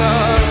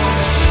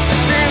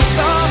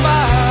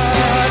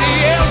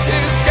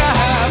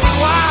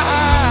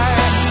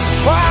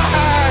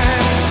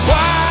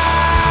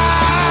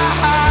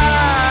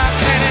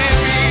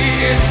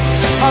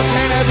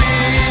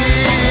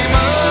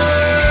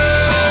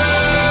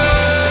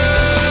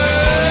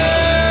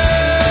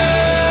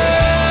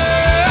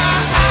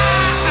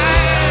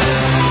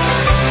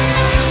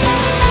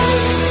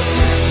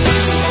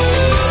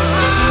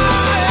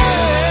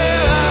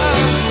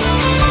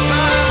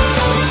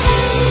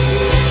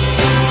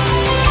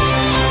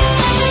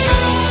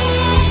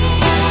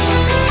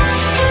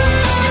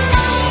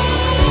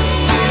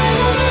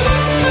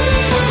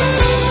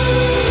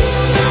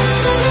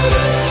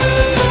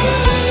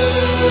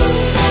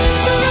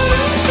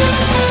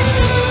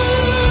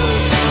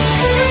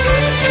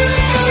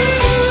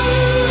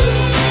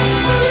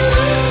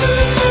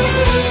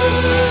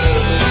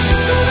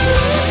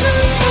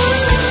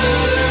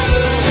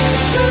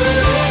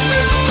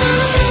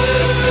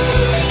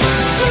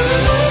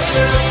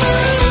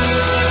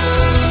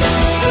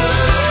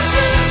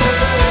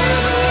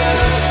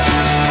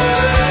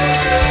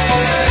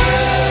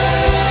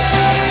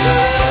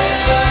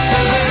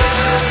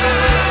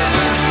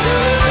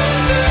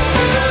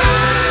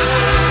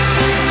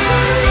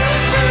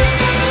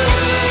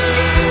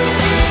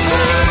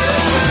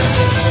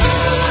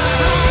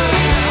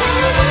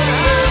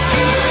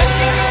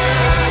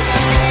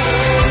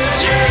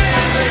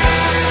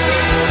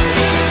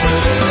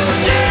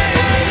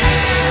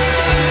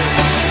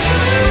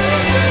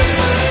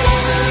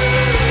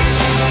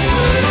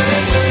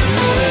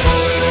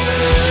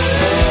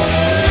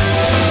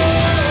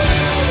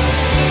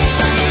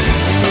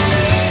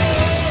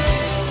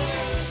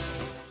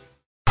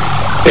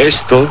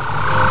Esto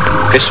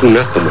es un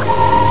átomo.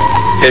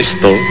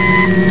 Esto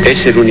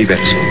es el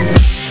universo.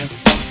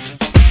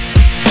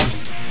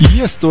 Y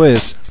esto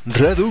es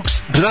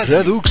Redux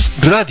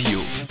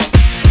Radio.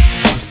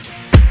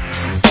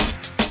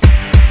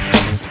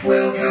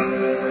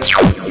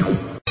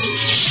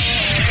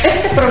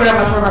 Este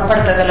programa forma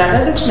parte de la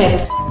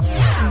ReduxNet.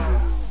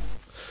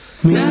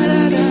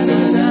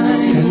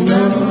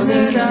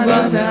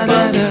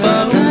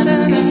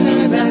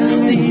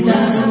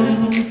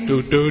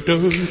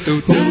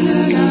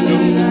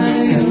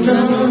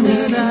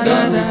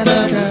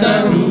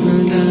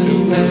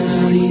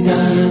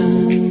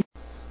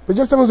 Pues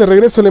ya estamos de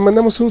regreso, le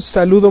mandamos un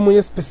saludo muy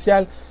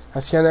especial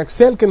hacia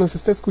Axel que nos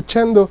está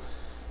escuchando.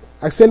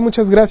 Axel,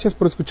 muchas gracias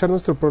por escuchar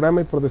nuestro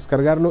programa y por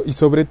descargarlo y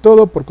sobre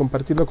todo por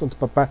compartirlo con tu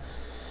papá.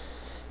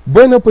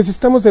 Bueno, pues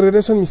estamos de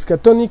regreso en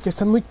Miskatonic, que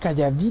están muy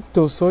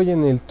calladitos hoy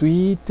en el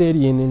Twitter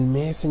y en el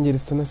Messenger,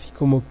 están así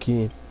como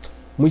que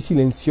muy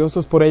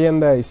silenciosos. Por ahí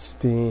anda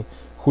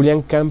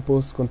Julián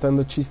Campos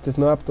contando chistes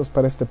no aptos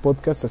para este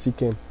podcast, así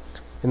que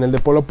en el de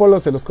Polo Polo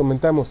se los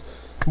comentamos.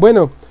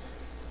 Bueno,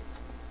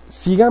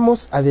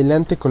 sigamos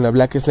adelante con la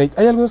Black Snake.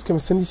 Hay algunos que me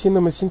están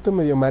diciendo, me siento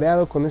medio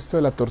mareado con esto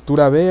de la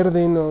tortura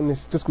verde, no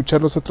necesito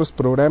escuchar los otros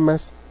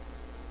programas.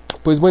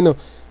 Pues bueno,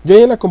 yo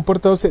ya en la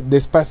compuerta 12,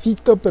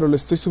 despacito, pero le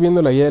estoy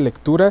subiendo la guía de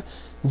lectura.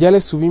 Ya le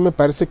subí, me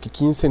parece que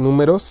 15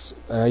 números,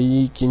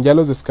 ahí quien ya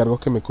los descargó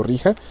que me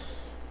corrija,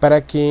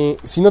 para que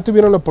si no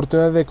tuvieron la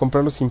oportunidad de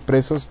comprarlos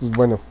impresos, pues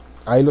bueno,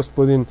 ahí los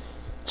pueden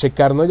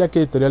checar, ¿no? Ya que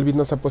Editorial Beat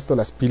nos ha puesto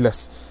las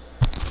pilas.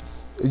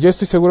 Yo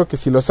estoy seguro que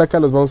si los saca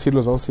los vamos a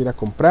ir a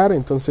comprar,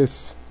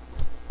 entonces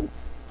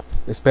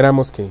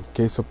esperamos que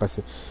eso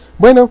pase.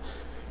 Bueno,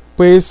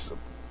 pues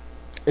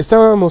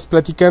estábamos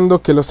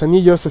platicando que los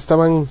anillos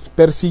estaban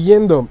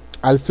persiguiendo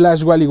al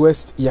Flash Wally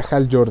West y a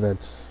Hal Jordan.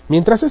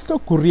 Mientras esto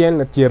ocurría en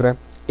la Tierra,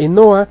 en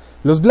Oa,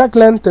 los Black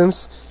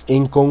Lanterns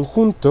en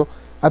conjunto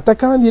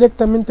atacaban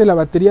directamente la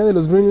batería de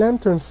los Green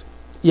Lanterns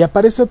y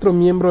aparece otro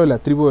miembro de la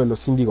tribu de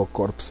los Indigo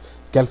Corps,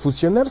 que al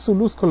fusionar su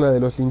luz con la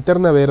de los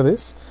Linterna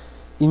Verdes,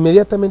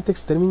 inmediatamente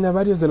extermina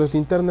varios de los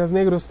Linternas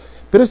Negros.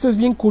 Pero esto es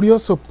bien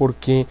curioso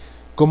porque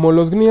como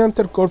los Green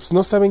Lantern Corps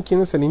no saben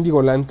quién es el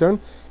Indigo Lantern,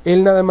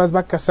 él nada más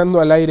va cazando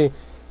al aire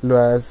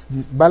las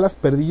balas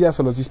perdidas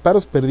o los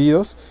disparos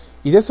perdidos,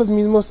 y de esos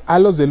mismos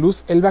halos de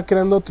luz él va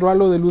creando otro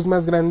halo de luz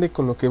más grande,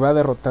 con lo que va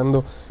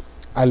derrotando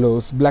a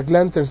los Black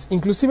Lanterns.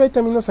 Inclusive ahí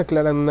también nos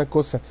aclaran una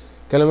cosa,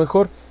 que a lo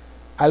mejor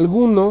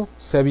algunos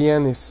se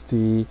habían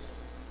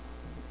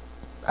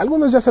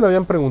algunos ya se lo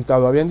habían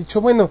preguntado, habían dicho,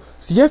 bueno,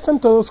 si ya están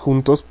todos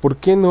juntos, ¿por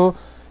qué no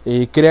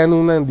crean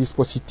un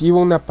dispositivo,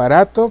 un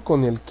aparato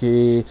con el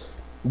que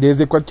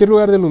desde cualquier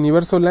lugar del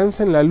universo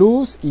lancen la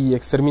luz y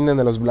exterminan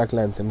a los Black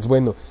Lanterns?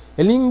 Bueno,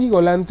 el Indigo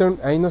Lantern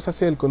ahí nos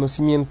hace el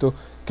conocimiento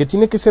que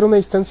tiene que ser una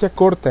distancia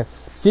corta.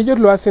 Si ellos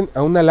lo hacen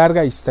a una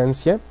larga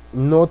distancia,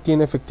 no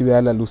tiene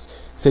efectividad la luz,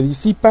 se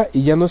disipa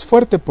y ya no es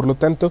fuerte, por lo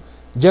tanto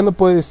ya no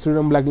puede destruir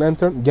un Black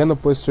Lantern, ya no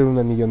puede destruir un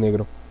anillo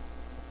negro.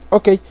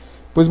 Ok,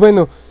 pues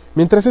bueno,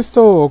 mientras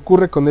esto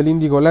ocurre con el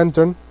Indigo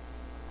Lantern,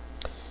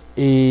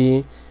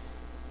 que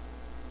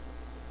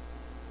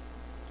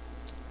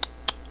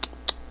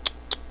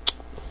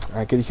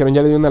dijeron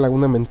ya le dio una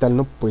laguna mental,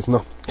 ¿no? Pues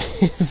no.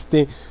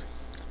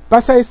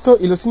 Pasa esto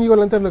y los Indigo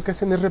Lantern lo que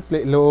hacen es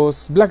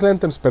los Black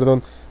Lanterns,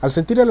 perdón, al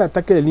sentir el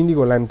ataque del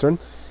Indigo Lantern,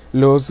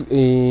 los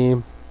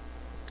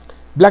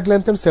Black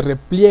Lanterns se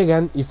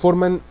repliegan y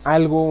forman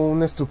algo,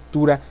 una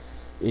estructura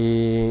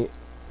que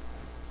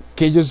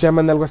ellos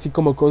llaman algo así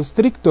como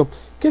constricto.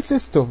 ¿Qué es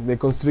esto de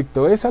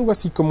constricto? Es algo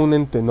así como un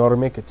ente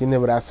enorme que tiene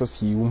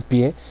brazos y un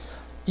pie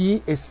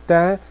y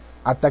está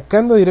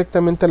atacando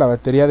directamente a la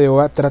batería de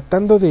Oa,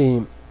 tratando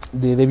de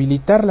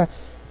debilitarla.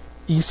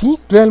 Y sí,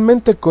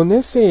 realmente con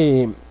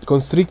ese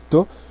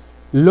constricto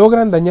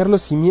logran dañar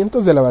los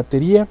cimientos de la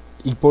batería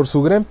y por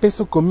su gran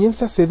peso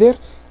comienza a ceder.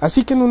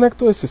 Así que en un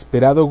acto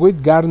desesperado, Wade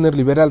Gardner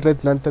libera al Red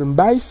Lantern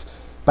Vice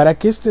para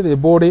que éste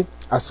devore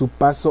a su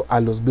paso a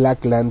los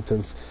Black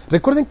Lanterns.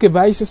 Recuerden que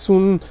Vice es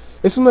uno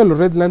de los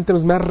Red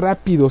Lanterns más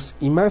rápidos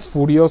y más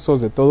furiosos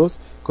de todos.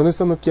 Con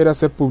esto no quiero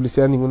hacer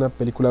publicidad a ninguna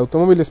película de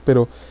automóviles,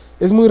 pero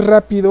es muy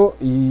rápido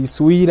y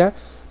su ira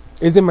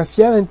es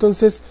demasiada.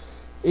 Entonces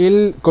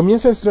él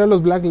comienza a destruir a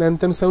los Black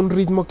Lanterns a un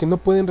ritmo que no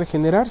pueden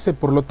regenerarse.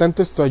 Por lo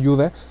tanto esto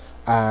ayuda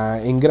a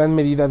en gran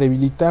medida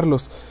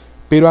debilitarlos.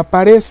 Pero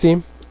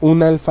aparece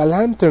un Alpha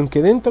Lantern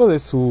que dentro de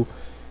su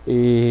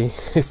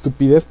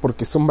estupidez,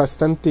 porque son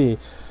bastante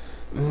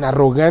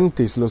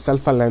arrogantes los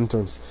Alpha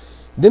Lanterns,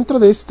 dentro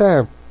de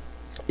esta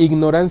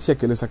ignorancia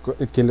que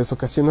les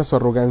ocasiona su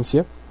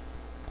arrogancia,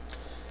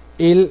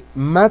 él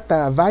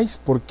mata a Vice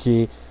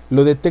porque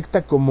lo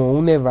detecta como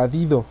un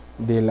evadido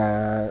de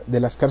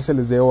las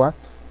cárceles de Oa.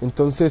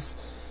 Entonces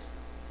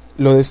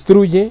lo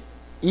destruye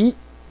e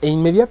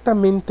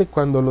inmediatamente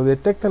cuando lo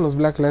detectan los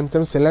Black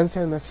Lanterns se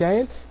lanzan hacia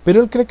él,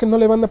 pero él cree que no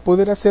le van a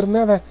poder hacer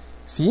nada.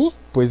 ¿Sí?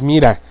 Pues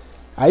mira,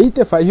 ahí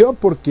te falló,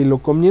 porque lo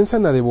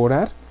comienzan a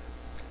devorar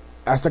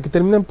hasta que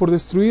terminan por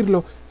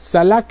destruirlo.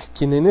 Salak,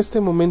 quien en este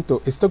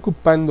momento está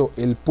ocupando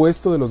el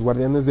puesto de los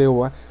guardianes de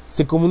Oa,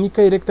 se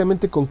comunica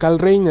directamente con Kal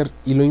Rayner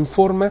y lo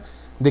informa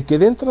de que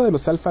dentro de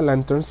los Alpha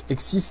Lanterns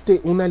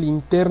existe una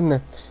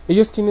linterna.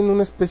 Ellos tienen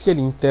una especie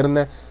de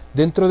linterna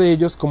dentro de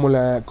ellos con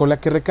la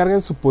que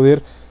recargan su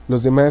poder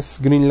los demás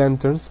Green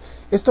Lanterns.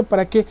 ¿Esto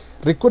para qué?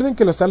 Recuerden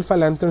que los Alpha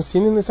Lanterns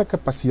tienen esa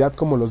capacidad,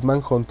 como los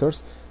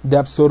Manhunters, de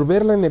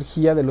absorber la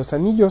energía de los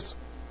anillos.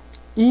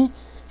 Y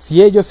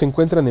si ellos se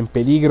encuentran en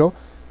peligro,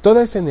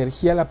 toda esa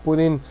energía la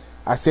pueden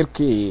hacer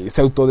que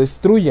se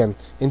autodestruyan.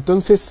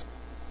 Entonces,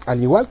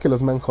 al igual que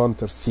los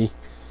Manhunters, sí.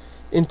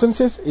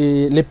 Entonces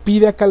le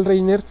pide a Kal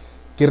Rayner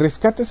que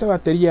rescate esa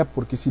batería,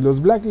 porque si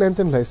los Black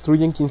Lanterns la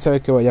destruyen, quién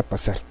sabe qué vaya a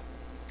pasar.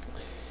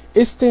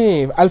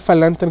 Este Alpha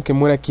Lantern que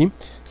muere aquí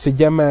se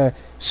llama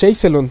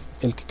Chazelon,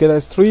 el que queda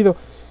destruido.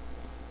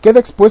 Queda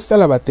expuesta a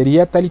la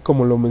batería, tal y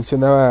como lo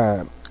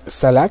mencionaba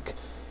Salak,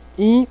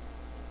 y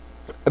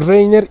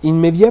Rayner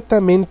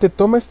inmediatamente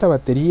toma esta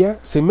batería,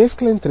 se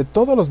mezcla entre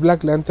todos los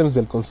Black Lanterns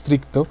del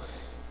Constricto,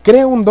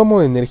 crea un domo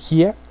de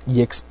energía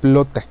y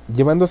explota,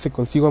 llevándose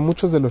consigo a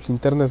muchos de los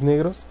Linternas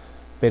Negros,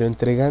 pero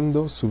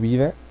entregando su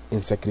vida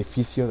en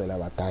sacrificio de la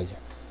batalla.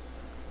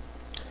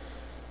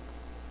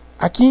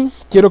 Aquí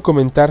quiero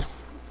comentar,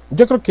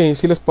 yo creo que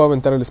sí les puedo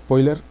aventar el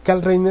spoiler.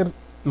 Kal Rayner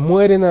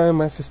muere nada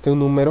más un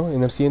número,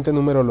 en el siguiente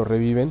número lo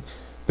reviven,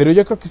 pero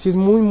yo creo que sí es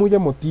muy muy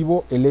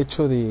emotivo el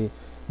hecho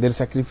del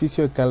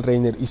sacrificio de Kal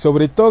Rayner, y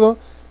sobre todo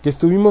que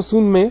estuvimos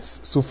un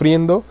mes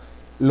sufriendo.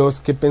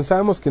 Los que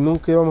pensábamos que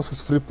nunca íbamos a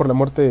sufrir por la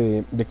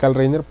muerte de Kal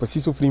Rayner, pues sí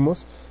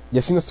sufrimos, y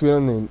así nos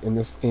estuvieron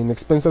en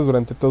expensas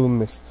durante todo un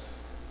mes.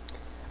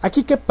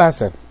 Aquí, ¿qué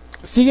pasa?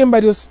 Siguen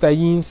varios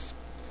tie-ins,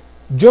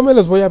 yo me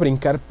los voy a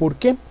brincar. ¿Por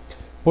qué?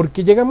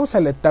 Porque llegamos a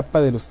la etapa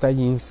de los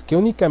tie-ins que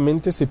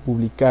únicamente se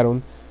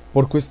publicaron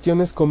por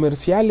cuestiones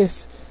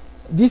comerciales.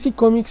 DC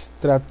Comics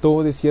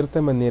trató de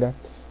cierta manera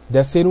de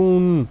hacer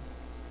un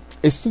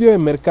estudio de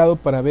mercado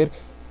para ver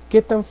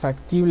qué tan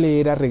factible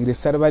era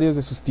regresar varios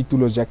de sus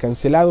títulos ya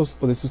cancelados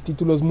o de sus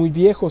títulos muy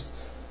viejos.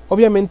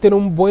 Obviamente era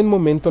un buen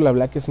momento la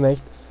Blackest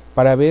Night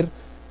para ver,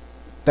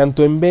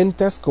 tanto en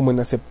ventas como en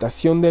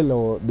aceptación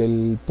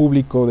del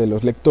público, de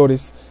los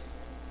lectores,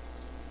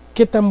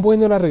 qué tan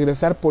bueno era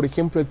regresar, por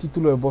ejemplo, el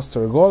título de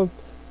Buster Gold,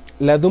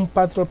 la Doom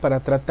Patrol, para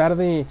tratar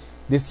de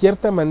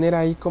cierta manera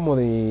ahí como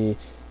de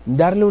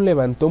darle un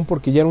levantón,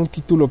 porque ya era un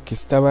título que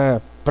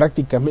estaba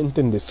prácticamente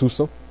en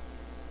desuso.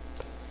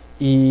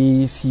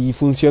 Y si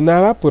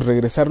funcionaba, pues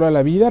regresarlo a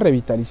la vida,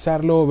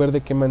 revitalizarlo, ver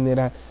de qué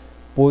manera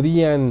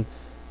podían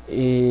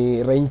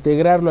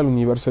reintegrarlo al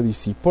universo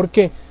DC. ¿Por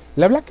qué?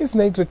 La Blackest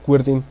Night,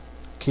 recuerden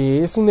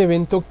que es un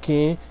evento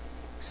que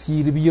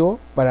sirvió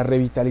para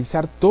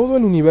revitalizar todo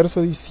el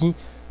universo DC.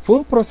 Fue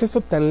un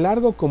proceso tan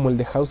largo como el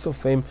de House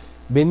of M.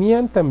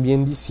 Venían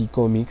también DC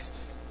Comics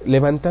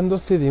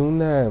levantándose de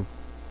una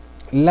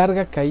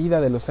larga caída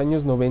de los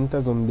años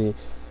 90, donde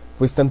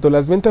pues tanto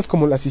las ventas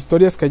como las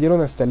historias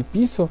cayeron hasta el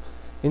piso.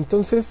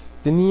 Entonces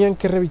tenían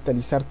que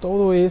revitalizar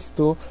todo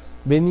esto.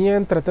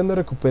 Venían tratando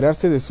de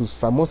recuperarse de sus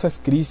famosas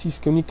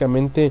crisis, que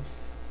únicamente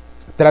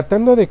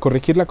tratando de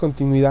corregir la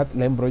continuidad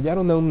la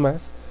embrollaron aún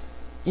más.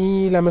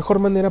 Y la mejor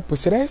manera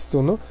pues era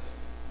esto, ¿no?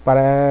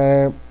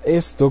 Para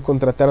esto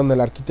contrataron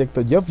al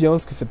arquitecto Geoff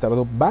Johns, que se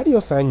tardó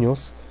varios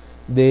años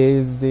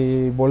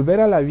desde volver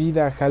a la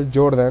vida a Hal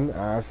Jordan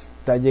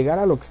hasta llegar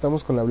a lo que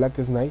estamos con la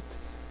Blackest Night.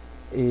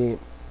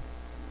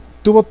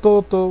 Tuvo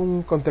todo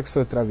un contexto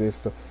detrás de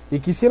esto, y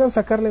quisieron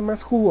sacarle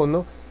más jugo,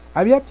 ¿no?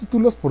 Había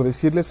títulos, por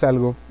decirles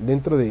algo,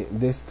 dentro de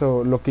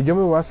esto. Lo que yo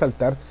me voy a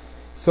saltar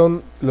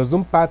son los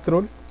Doom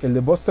Patrol, el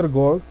de Buster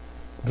Gold,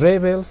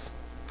 Rebels,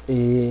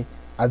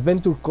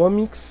 Adventure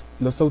Comics,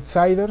 los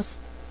Outsiders,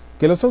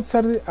 que los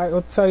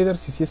Outsiders,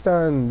 si sí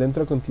estaban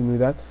dentro de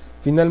continuidad,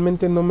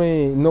 finalmente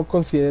no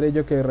consideré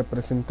yo que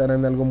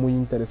representaran algo muy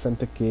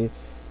interesante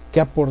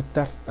que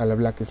aportar a la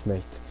Blackest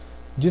Night.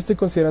 Yo estoy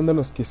considerando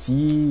los que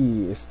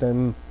sí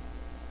están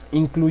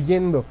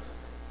incluyendo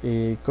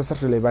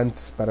cosas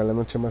relevantes para la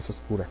noche más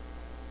oscura.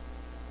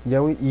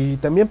 Y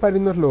también para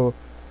irnos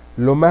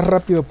lo más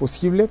rápido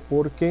posible,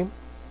 porque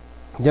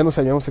ya nos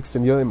habíamos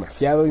extendido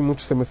demasiado y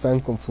muchos se me estaban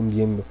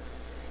confundiendo.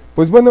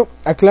 Pues bueno,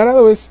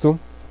 aclarado esto,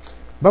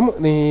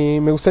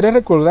 me gustaría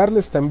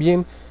recordarles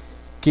también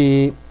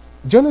que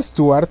Jon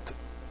Stewart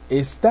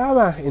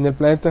estaba en el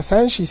planeta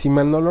Sanshi. Si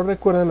mal no lo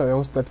recuerdan, lo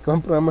habíamos platicado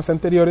en programas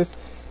anteriores.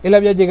 Él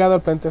había llegado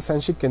al planeta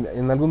Sanshi, que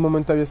en algún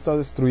momento había estado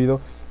destruido.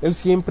 Él,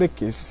 siempre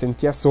que se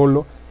sentía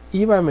solo,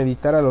 iba a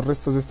meditar a los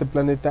restos de este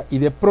planeta, y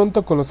de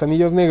pronto, con los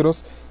anillos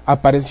negros,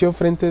 apareció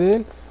frente de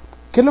él.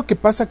 ¿Qué es lo que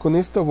pasa con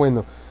esto?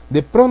 Bueno,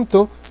 de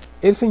pronto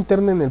él se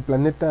interna en el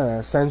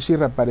planeta Sanshi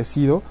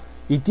reaparecido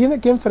y tiene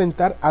que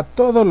enfrentar a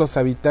todos los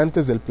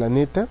habitantes del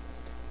planeta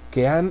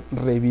que han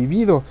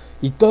revivido,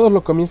 y todos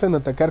lo comienzan a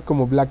atacar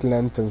como Black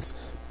Lanterns.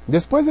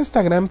 Después de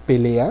esta gran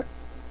pelea,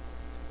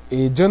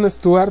 Jon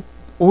Stewart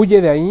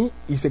huye de ahí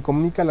y se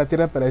comunica a la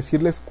Tierra para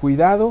decirles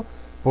cuidado,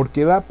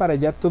 porque va para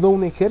allá todo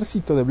un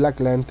ejército de Black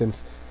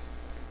Lanterns.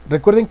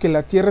 Recuerden que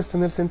la Tierra está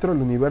en el centro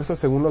del universo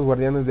según los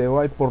Guardianes de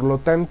Oa, y por lo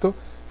tanto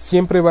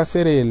siempre va a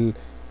ser el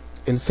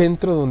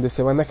centro donde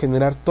se van a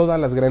generar todas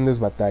las grandes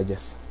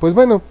batallas. Pues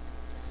bueno,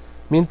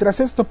 Mientras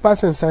esto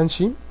pasa en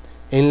Sanchi,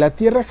 en la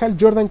Tierra Hal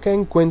Jordan cae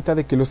en cuenta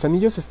de que los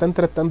anillos están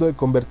tratando de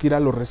convertir a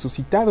los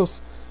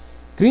resucitados.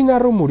 Green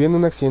Arrow murió en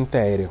un accidente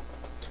aéreo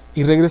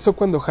y regresó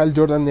cuando Hal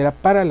Jordan era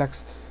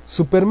Parallax.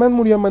 Superman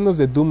murió a manos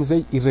de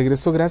Doomsday y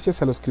regresó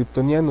gracias a los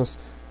kryptonianos.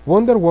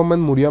 Wonder Woman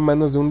murió a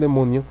manos de un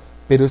demonio,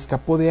 pero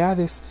escapó de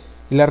Hades.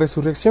 Y la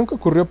resurrección que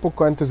ocurrió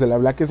poco antes de la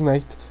Blackest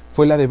Night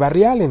fue la de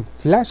Barry Allen,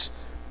 Flash,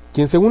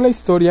 quien según la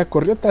historia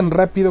corrió tan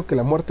rápido que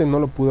la muerte no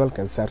lo pudo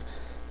alcanzar.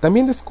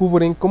 También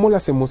descubren cómo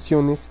las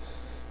emociones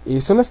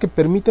son las que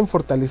permiten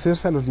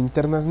fortalecerse a los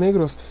linternas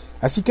negros,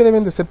 así que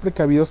deben de ser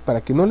precavidos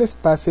para que no les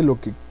pase lo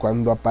que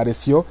cuando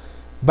apareció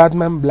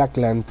Batman Black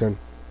Lantern.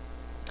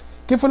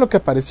 ¿Qué fue lo que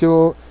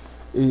apareció?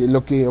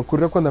 Lo que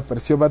ocurrió cuando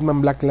apareció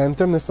Batman Black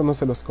Lantern, esto no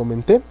se los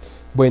comenté.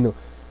 Bueno,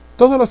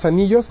 todos los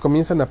anillos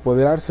comienzan a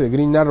apoderarse de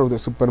Green Arrow, de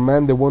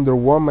Superman, de Wonder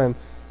Woman,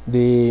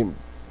 de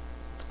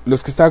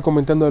los que estaba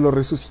comentando de los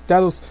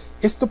resucitados.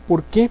 ¿Esto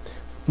por qué?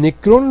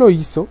 Necron lo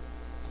hizo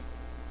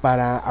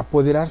para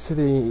apoderarse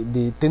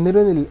de tener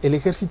el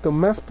ejército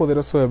más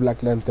poderoso de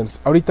Black Lanterns.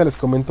 Ahorita les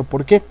comento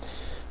por qué.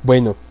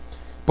 Bueno,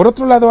 por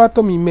otro lado,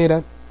 Atom y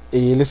Mera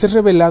les he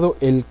revelado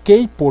el qué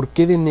y por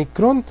qué de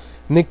Necron.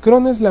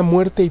 Necron es la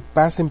muerte y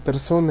paz en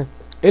persona.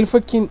 Él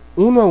fue quien,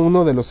 uno a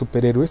uno de los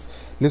superhéroes,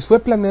 les fue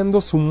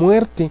planeando su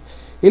muerte.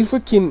 Él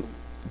fue quien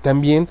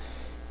también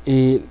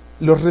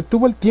los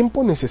retuvo el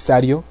tiempo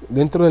necesario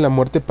dentro de la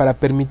muerte para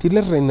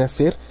permitirles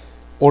renacer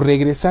o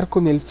regresar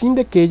con el fin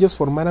de que ellos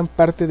formaran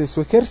parte de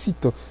su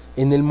ejército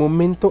en el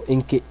momento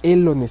en que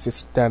él lo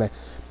necesitara.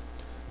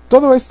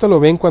 Todo esto lo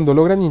ven cuando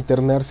logran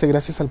internarse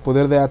gracias al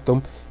poder de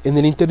Atom en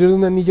el interior de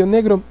un anillo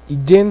negro, y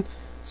Jen,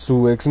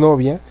 su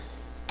exnovia,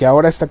 que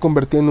ahora está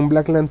convertida en un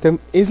Black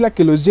Lantern, es la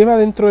que los lleva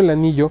dentro del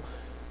anillo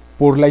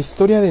por la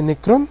historia de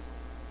Necron,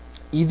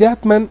 y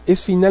Deathman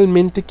es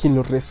finalmente quien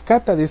los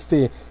rescata de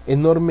este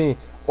enorme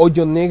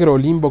hoyo negro o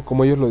limbo,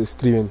 como ellos lo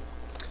describen.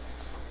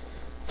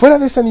 Fuera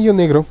de ese anillo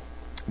negro,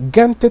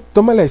 Ganthet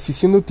toma la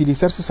decisión de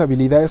utilizar sus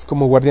habilidades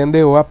como guardián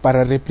de Oa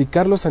para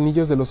replicar los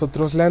anillos de los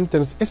otros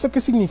Lanterns. ¿Esto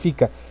qué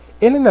significa?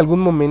 Él en algún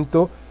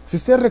momento, si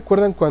ustedes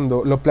recuerdan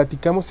cuando lo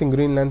platicamos en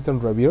Green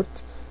Lantern Rebirth,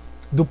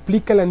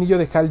 duplica el anillo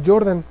de Hal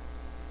Jordan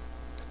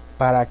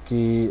para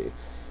que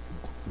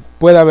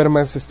pueda haber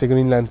más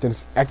Green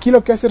Lanterns. Aquí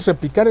lo que hace es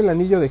replicar el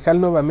anillo de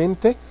Hal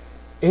nuevamente.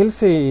 Él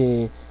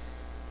se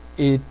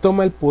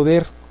toma el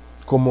poder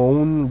como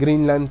un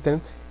Green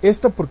Lantern.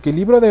 Esto porque el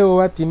libro de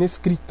Oa tiene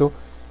escrito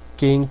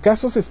que en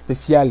casos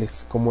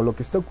especiales, como lo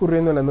que está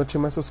ocurriendo en la noche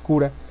más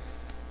oscura,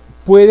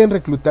 pueden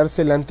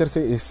reclutarse Lanterns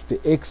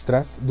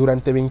extras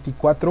durante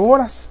 24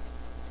 horas.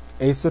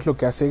 Esto es lo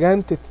que hace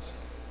Ganthet.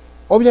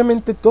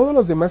 Obviamente todos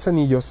los demás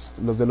anillos,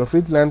 los de los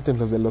Red Lanterns,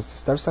 los de los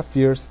Star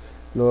Sapphires,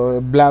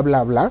 bla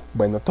bla bla,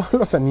 bueno, todos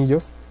los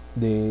anillos,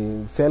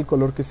 sea el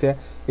color que sea,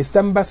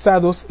 están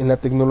basados en la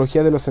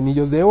tecnología de los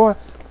anillos de Oa,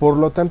 por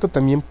lo tanto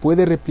también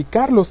puede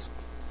replicarlos.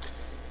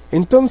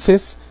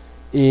 Entonces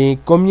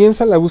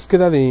comienza la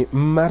búsqueda de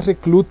más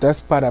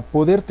reclutas para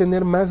poder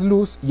tener más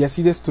luz y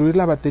así destruir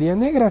la batería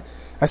negra.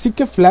 Así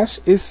que Flash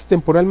es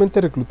temporalmente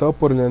reclutado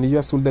por el anillo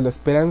azul de la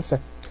esperanza,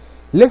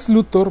 Lex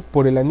Luthor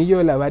por el anillo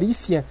de la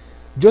avaricia,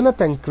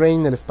 Jonathan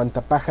Crane el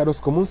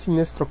espantapájaros como un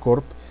Sinestro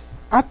Corp,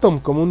 Atom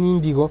como un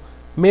Índigo,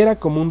 Mera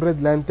como un Red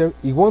Lantern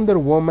y Wonder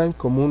Woman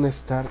como un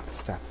Star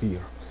Sapphire.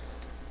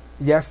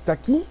 Y hasta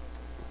aquí,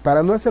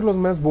 para no hacerlos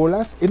más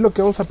bolas, es lo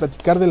que vamos a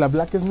platicar de la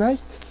Blackest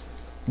Night.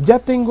 Ya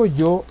tengo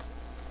yo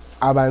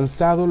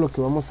avanzado lo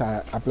que vamos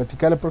a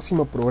platicar el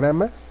próximo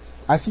programa,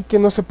 así que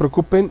no se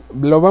preocupen,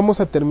 lo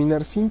vamos a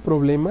terminar sin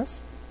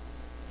problemas.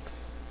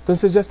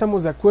 Entonces ya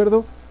estamos de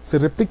acuerdo, se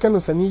replican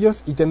los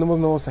anillos y tenemos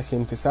nuevos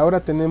agentes. Ahora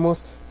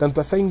tenemos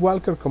tanto a Zane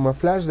Walker como a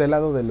Flash del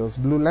lado de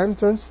los Blue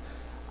Lanterns,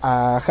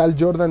 a Hal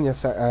Jordan y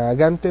a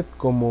Ganthet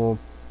como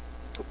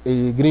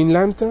Green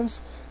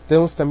Lanterns.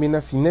 Tenemos también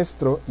a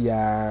Sinestro y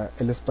a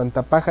el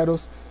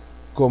espantapájaros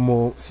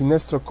como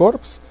Sinestro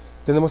Corps.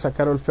 Tenemos a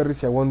Carol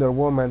Ferris y a Wonder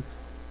Woman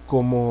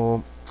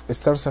como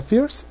Star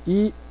Sapphires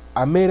y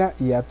a Mera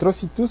y a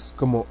Atrocitus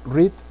como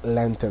Red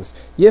Lanterns.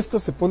 Y esto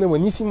se pone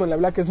buenísimo en la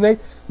Blackest Night.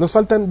 Nos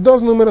faltan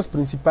dos números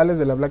principales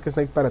de la Blackest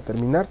Night para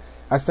terminar.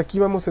 Hasta aquí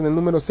vamos en el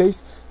número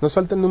 6. Nos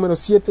falta el número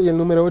 7 y el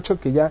número 8,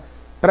 que ya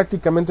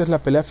prácticamente es la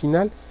pelea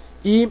final.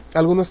 Y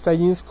algunos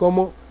tie-ins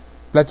como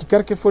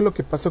platicar qué fue lo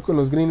que pasó con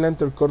los Green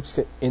Lantern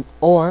Corps en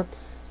OA.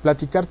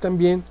 Platicar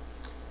también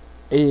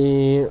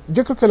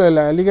yo creo que lo de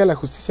la Liga de la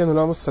Justicia no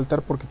lo vamos a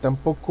saltar porque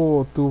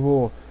tampoco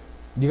tuvo,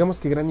 digamos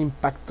que, gran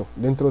impacto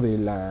dentro de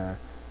la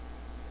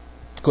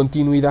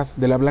continuidad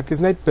de la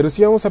Blackest Night, pero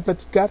sí vamos a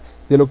platicar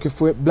de lo que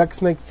fue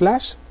Blackest Night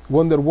Flash,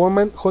 Wonder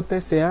Woman,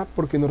 JSA,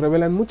 porque nos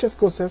revelan muchas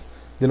cosas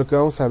de lo que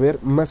vamos a ver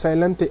más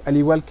adelante, al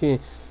igual que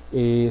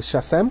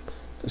Shazam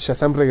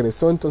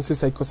regresó,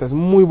 entonces hay cosas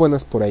muy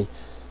buenas por ahí.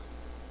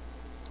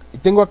 Y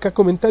tengo acá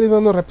comentarios,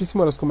 vamos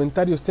rapidísimo a los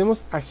comentarios.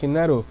 Tenemos a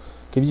Genaro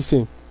que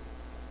dice: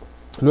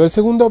 lo del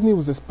segundo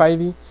ómnibus de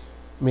Spidey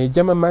me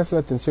llama más la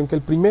atención que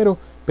el primero,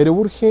 pero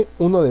urge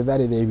uno de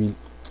Daredevil.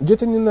 Yo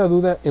tenía una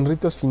duda en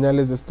ritos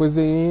finales después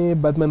de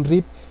Batman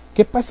Rip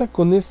 ¿Qué pasa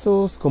con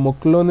esos como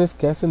clones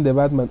que hacen de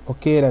Batman o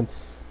qué eran?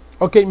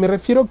 Ok, me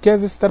refiero que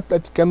has de estar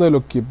platicando de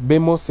lo que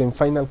vemos en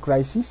Final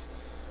Crisis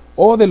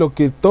o de lo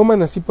que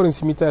toman así por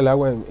encimita del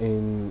agua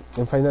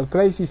en Final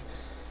Crisis.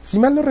 Si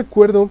mal no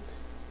recuerdo,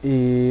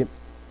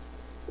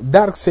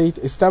 Darkseid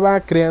estaba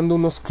creando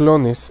unos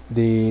clones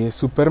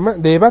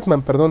de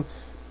Batman, perdón.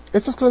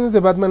 Estos clones de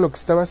Batman lo que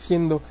estaba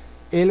haciendo,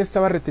 él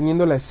estaba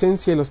reteniendo la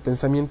esencia y los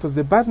pensamientos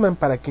de Batman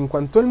para que en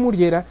cuanto él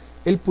muriera,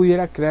 él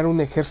pudiera crear un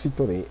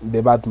ejército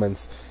de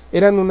Batmans.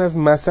 Eran unas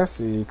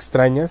masas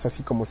extrañas,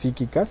 así como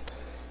psíquicas,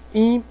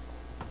 y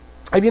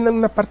ahí viene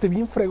una parte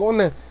bien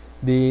fregona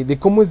de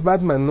cómo es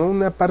Batman, ¿no?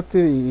 Una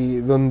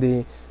parte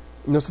donde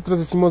nosotros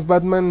decimos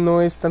Batman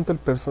no es tanto el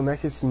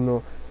personaje,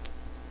 sino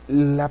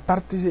la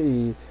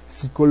parte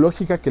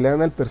psicológica que le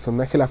dan al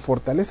personaje, la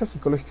fortaleza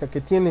psicológica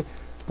que tiene,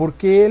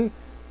 porque él,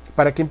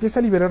 para que empiece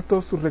a liberar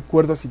todos sus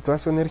recuerdos y toda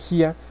su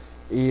energía,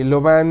 le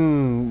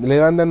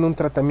van dando un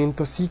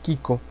tratamiento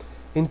psíquico.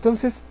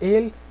 Entonces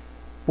él,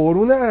 por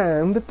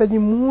un detalle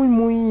muy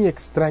muy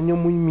extraño,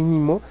 muy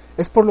mínimo,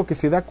 es por lo que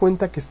se da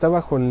cuenta que está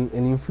bajo el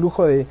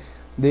influjo de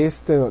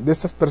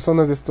estas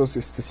personas, de estos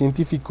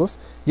científicos,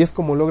 y es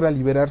como logra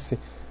liberarse.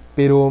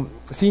 Pero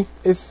sí,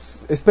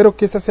 espero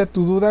que esa sea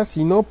tu duda.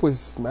 Si no,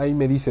 pues ahí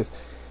me dices.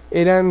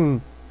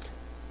 Eran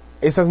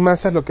esas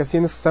masas, lo que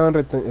hacían es que estaban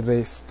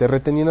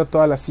reteniendo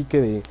toda la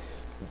psique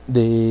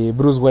de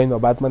Bruce Wayne o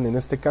Batman en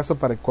este caso,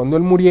 para que cuando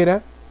él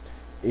muriera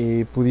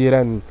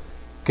pudieran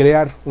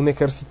crear un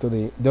ejército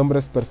de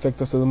hombres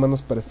perfectos o de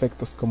humanos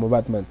perfectos como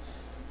Batman.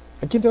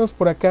 Aquí tenemos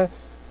por acá,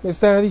 me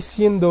está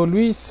diciendo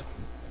Luis,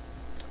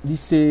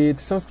 dice,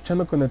 te estamos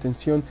escuchando con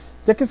atención.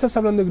 Ya que estás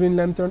hablando de Green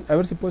Lantern, a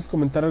ver si puedes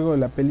comentar algo de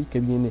la peli que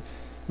viene.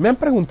 Me han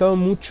preguntado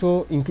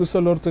mucho,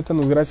 incluso Lord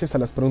Tuétanos, gracias a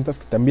las preguntas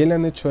que también le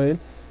han hecho a él.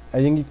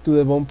 Ahí en Geek to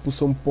the Bone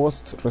puso un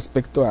post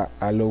respecto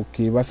a lo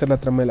que va a ser la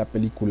trama de la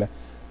película.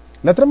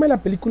 La trama de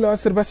la película va a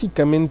ser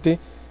básicamente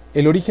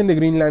el origen de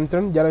Green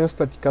Lantern. Ya lo habíamos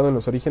platicado en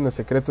los orígenes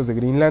secretos de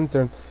Green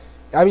Lantern.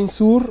 Avin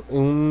Sur,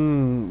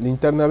 un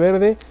linterna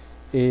verde,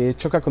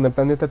 choca con el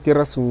planeta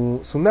Tierra su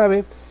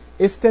nave.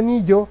 Este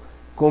anillo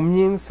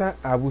comienza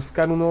a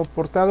buscar un nuevo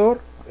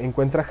portador.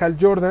 Encuentra a Hal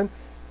Jordan,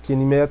 quien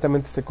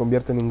inmediatamente se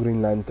convierte en un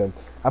Green Lantern.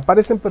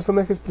 Aparecen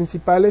personajes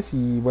principales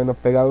y bueno,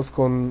 pegados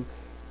con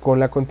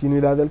la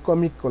continuidad del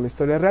cómic, con la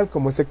historia real,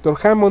 como es Hector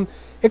Hammond.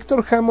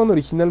 Hector Hammond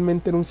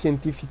originalmente era un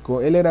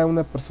científico, él era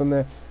una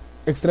persona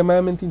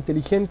extremadamente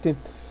inteligente.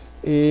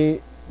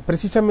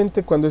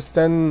 Precisamente cuando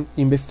están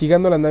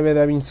investigando la nave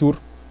de Avin Sur,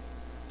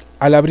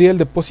 al abrir el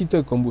depósito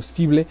de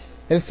combustible,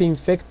 él se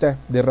infecta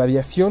de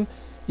radiación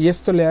y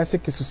esto le hace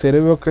que su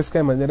cerebro crezca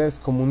de manera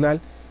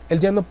descomunal. Él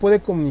ya no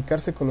puede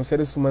comunicarse con los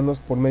seres humanos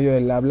por medio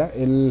del habla,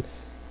 él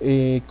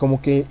como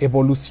que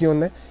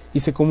evoluciona y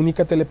se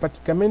comunica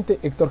telepáticamente.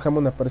 Hector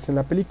Hammond aparece en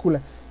la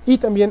película y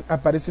también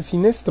aparece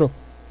Sinestro.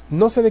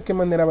 No sé de qué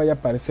manera vaya a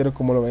aparecer o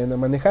cómo lo vayan a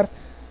manejar,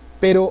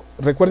 pero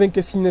recuerden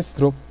que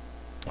Sinestro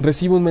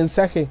recibe un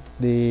mensaje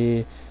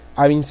de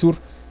Avin Sur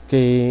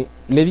que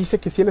le dice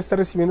que si él está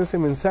recibiendo ese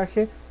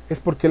mensaje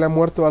es porque él ha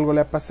muerto o algo le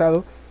ha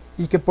pasado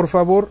y que por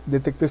favor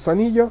detecte su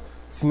anillo.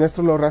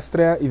 Sinestro lo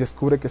rastrea y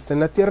descubre que está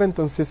en la Tierra,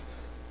 entonces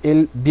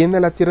él viene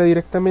a la Tierra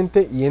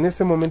directamente y en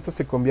ese momento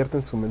se convierte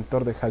en su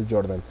mentor de Hal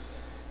Jordan.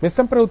 Me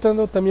están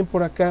preguntando también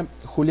por acá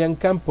Julián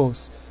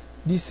Campos,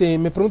 dice,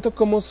 me pregunto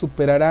cómo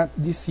superará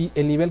DC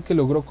el nivel que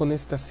logró con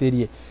esta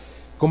serie.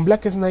 Con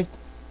Black Knight,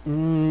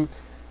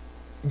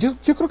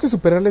 yo creo que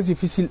superarla es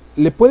difícil.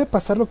 Le puede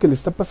pasar lo que le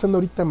está pasando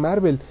ahorita a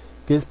Marvel,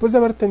 que después de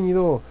haber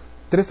tenido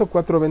 3 o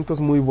 4 eventos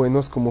muy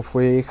buenos como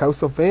fue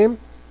House of M,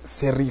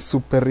 se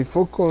super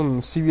rifó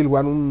con Civil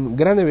War, un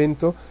gran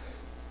evento.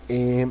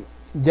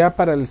 Ya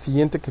para el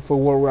siguiente, que fue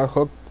World War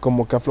Hulk,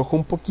 como que aflojó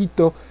un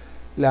poquito.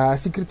 La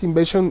Secret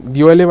Invasion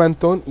dio el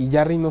levantón y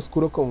ya Reino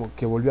Oscuro como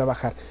que volvió a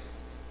bajar.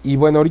 Y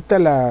bueno, ahorita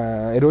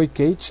la Heroic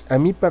Age a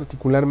mí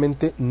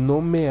particularmente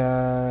no me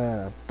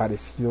ha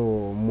parecido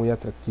muy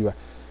atractiva.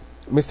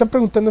 Me están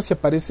preguntando si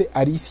aparece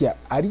Aricia.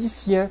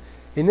 Aricia,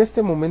 en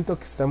este momento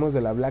que estamos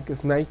de la Black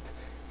Knight,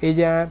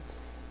 ella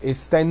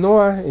está en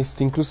Noah,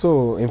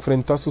 incluso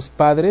enfrentó a sus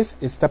padres,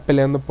 está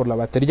peleando por la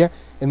batería.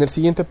 En el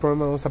siguiente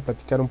programa vamos a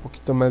platicar un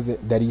poquito más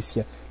de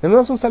Aricia. Le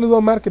damos un saludo a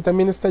Omar, que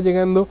también está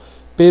llegando,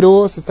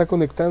 pero se está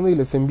conectando y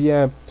les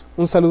envía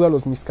un saludo a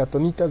los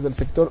miscatonitas del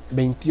sector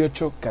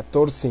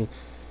 2814.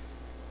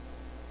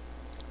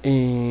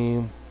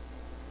 Me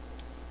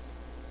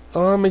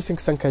dicen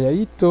que están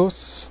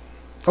calladitos.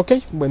 Ok,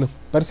 bueno,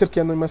 parece que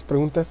ya no hay más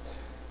preguntas.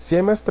 Si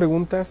hay más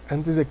preguntas,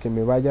 antes de que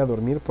me vaya a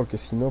dormir, porque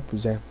si no,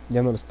 pues ya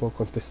no les puedo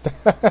contestar.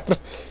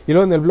 Y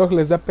luego en el blog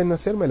les da pena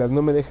hacérmelas,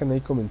 no me dejan ahí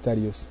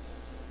comentarios.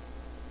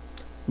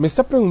 Me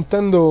está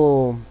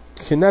preguntando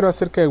Genaro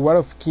acerca de War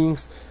of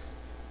Kings.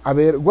 A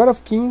ver, War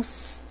of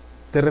Kings,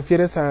 ¿te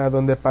refieres a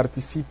donde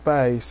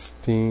participa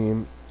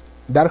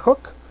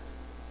Darkhawk?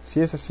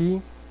 Si es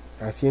así,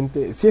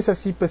 asiente. Si es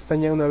así,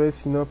 pestañea una vez,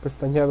 si no,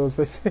 pestañea 2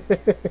 veces.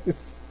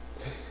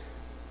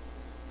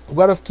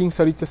 War of Kings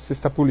ahorita se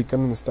está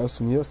publicando en Estados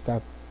Unidos, está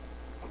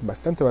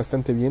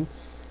bastante bien.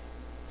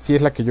 sí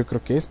es la que yo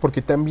creo que es,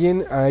 porque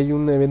también hay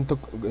un evento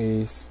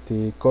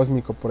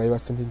cósmico por ahí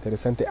bastante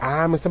interesante.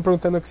 Me están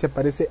preguntando que si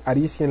aparece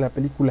Aricia en la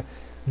película.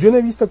 Yo no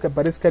he visto que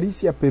aparezca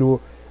Aricia, pero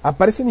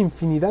aparecen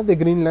infinidad de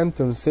Green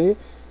Lanterns,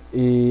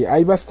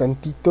 hay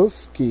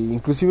bastantitos que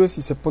inclusive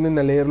si se ponen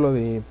a leer lo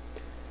de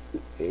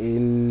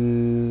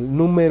el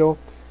número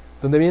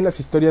donde vienen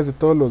las historias de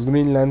todos los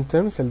Green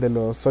Lanterns, el de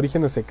los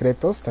orígenes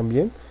secretos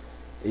también,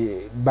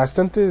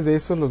 bastantes de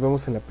esos los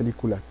vemos en la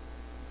película.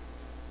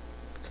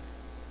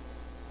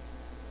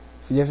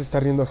 Si ya se está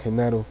riendo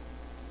Genaro.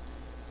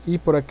 Y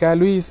por acá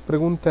Luis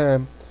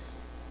pregunta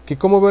que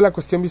cómo veo la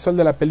cuestión visual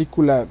de la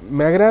película.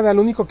 Me agrada,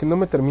 lo único que no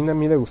me termina a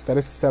mí de gustar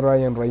es que sea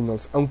Ryan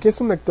Reynolds, aunque es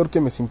un actor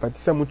que me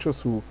simpatiza mucho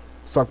su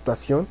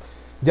actuación.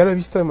 Ya lo he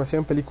visto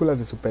demasiado en películas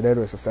de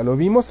superhéroes, o sea, lo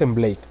vimos en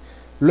Blade,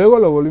 luego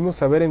lo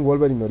volvimos a ver en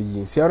Wolverine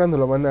Origins, y ahora nos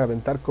lo van a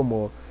aventar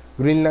como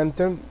Green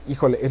Lantern.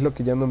 Híjole, es lo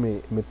que ya no me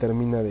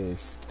termina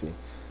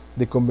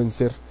de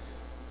convencer.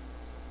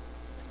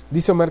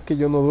 Dice Omar que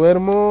yo no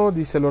duermo,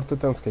 dice Lord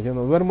Tutans que yo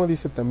no duermo,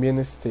 dice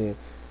también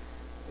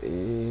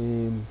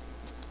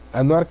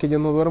Anuar que yo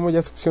no duermo.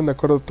 Ya se pusieron de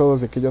acuerdo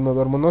todos de que yo no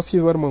duermo. No, sí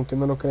duermo, aunque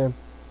no lo crean.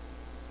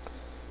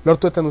 Lord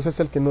Tutanus es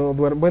el que no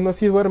duerme. Bueno,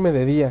 sí duerme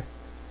de día,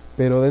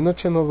 pero de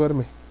noche no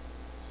duerme.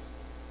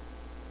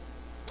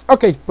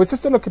 Ok, pues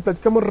esto es lo que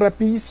platicamos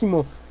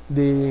rapidísimo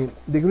de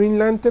Green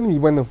Lantern. Y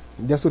bueno,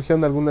 ya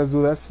surgieron algunas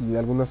dudas y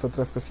algunas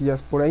otras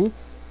cosillas por ahí.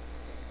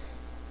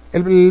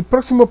 El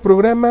próximo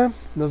programa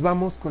nos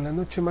vamos con la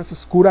noche más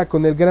oscura,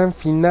 con el gran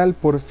final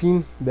por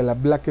fin de la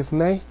Blackest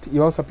Night, y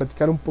vamos a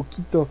platicar un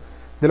poquito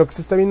de lo que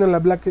se está viendo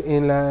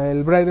en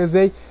el Brightest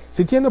Day.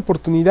 Si tienen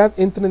oportunidad,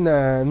 entren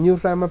a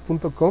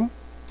newsrama.com,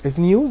 es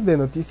news de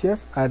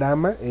noticias,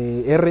 rama.com.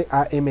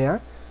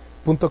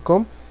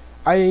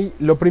 Ahí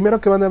lo primero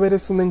que van a ver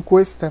es una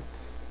encuesta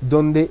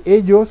donde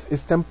ellos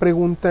están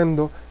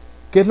preguntando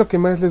qué es lo que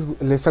más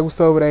les ha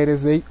gustado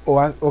Brightest Day,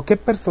 o qué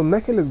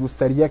personaje les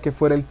gustaría que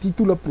fuera el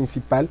título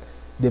principal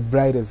de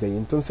Brightest Day.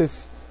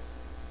 Entonces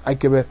hay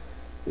que ver.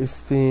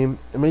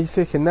 Me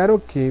dice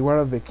Genaro que War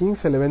of the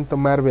Kings, el evento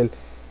Marvel.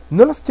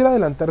 No los quiero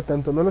adelantar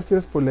tanto, no los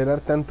quiero spoilerar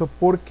tanto,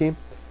 porque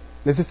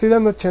les estoy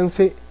dando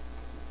chance.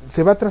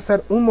 Se va a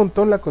trazar un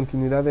montón la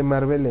continuidad de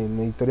Marvel en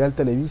Editorial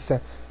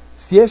Televisa.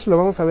 Siege lo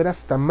vamos a ver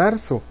hasta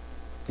marzo,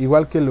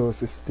 igual que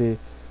los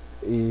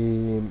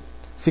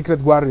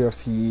Secret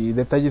Warriors y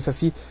detalles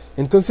así.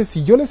 Entonces,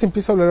 si yo les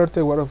empiezo a hablar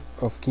ahorita de War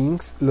of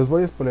Kings, los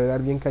voy a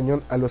spoilerar bien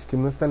cañón a los que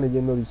no están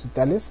leyendo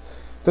digitales.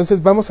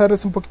 Entonces vamos a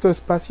darles un poquito de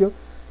espacio.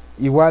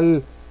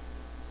 Igual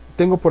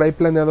tengo por ahí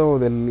planeado,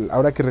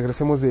 ahora que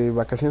regresemos de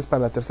vacaciones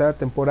para la tercera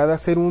temporada,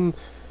 hacer un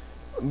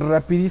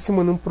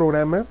rapidísimo en un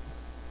programa.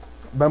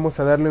 Vamos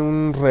a darle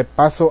un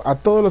repaso a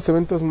todos los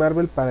eventos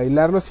Marvel para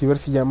hilarlos y ver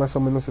si ya más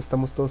o menos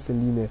estamos todos en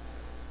línea.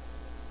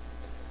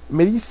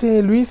 Me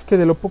dice Luis que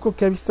de lo poco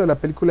que ha visto de la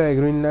película de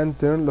Green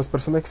Lantern, los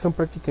personajes son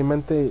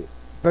prácticamente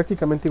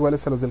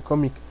iguales a los del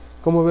cómic.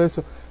 ¿Cómo veo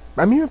eso?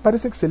 A mí me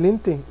parece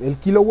excelente. El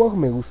Kilowog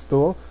me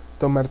gustó.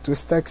 Tomartu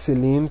está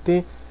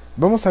excelente.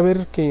 Vamos a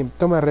ver que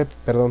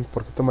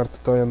porque Tomartu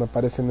todavía no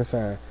aparece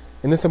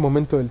en ese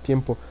momento del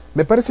tiempo.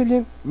 Me parece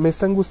bien, me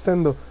están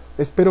gustando.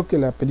 Espero que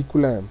la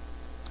película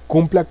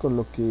cumpla con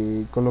lo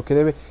que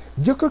debe.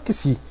 Yo creo que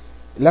sí.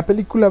 La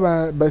película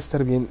va a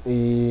estar bien.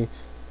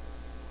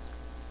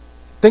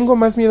 Tengo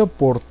más miedo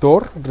por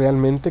Thor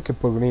realmente que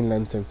por Green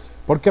Lantern,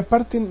 porque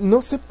aparte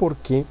no sé por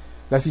qué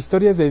las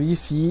historias de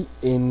DC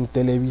en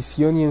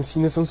televisión y en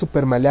cine son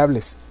súper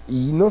maleables,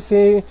 y no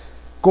sé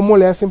cómo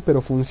le hacen,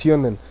 pero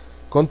funcionan.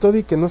 Con todo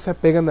y que no se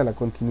apegan a la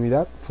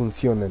continuidad,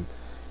 funcionan.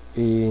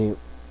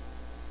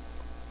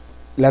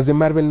 Las de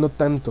Marvel no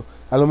tanto,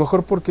 a lo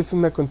mejor porque es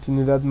una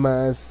continuidad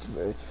más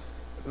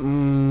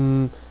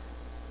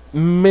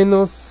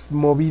menos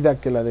movida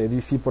que la de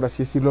DC, por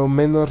así decirlo,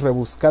 menos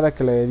rebuscada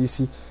que la de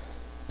DC,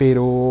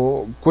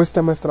 pero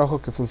cuesta más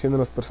trabajo que funcionen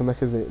los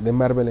personajes de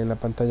Marvel en la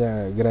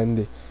pantalla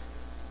grande.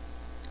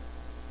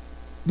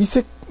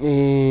 Dice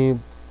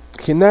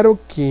Genaro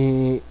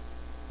que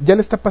ya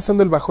le está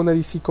pasando el bajón a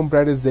DC con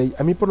Brightest Day.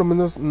 A mí por lo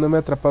menos no me ha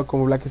atrapado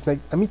como Blackest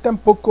Night. A mí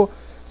tampoco.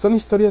 Son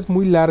historias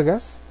muy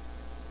largas,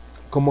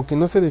 como que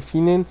no se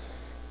definen.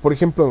 Por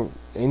ejemplo,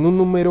 en un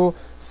número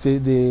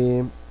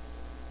de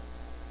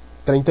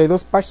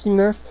 32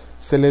 páginas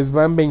se les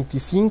van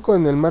 25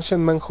 en el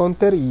Martian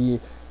Manhunter,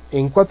 y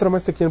en 4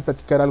 más te quieren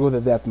platicar algo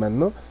de Deathman,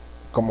 ¿no?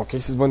 Como que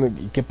dices, bueno,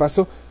 ¿y qué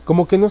pasó?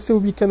 Como que no se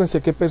ubican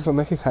hacia qué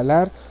personaje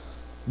jalar.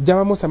 Ya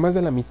vamos a más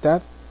de la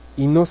mitad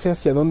y no sé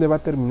hacia dónde va a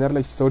terminar la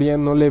historia.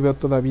 No le veo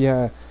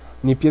todavía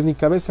ni pies ni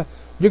cabeza.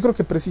 Yo creo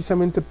que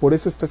precisamente por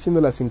eso está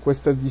haciendo las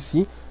encuestas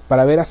DC,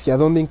 para ver hacia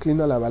dónde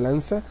inclina la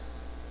balanza.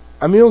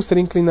 A mí me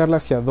gustaría inclinarla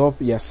hacia Dove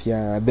y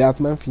hacia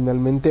Deathman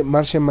finalmente.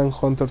 Martian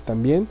Manhunter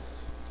también.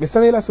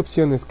 Están ahí las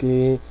opciones,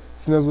 que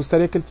si nos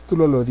gustaría que el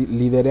título lo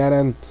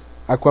lideraran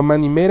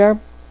Aquaman y Mera,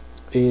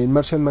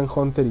 Martian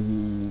Manhunter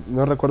y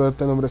no recuerdo el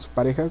nombre de su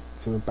pareja,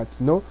 se me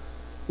patinó.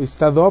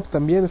 Está Dove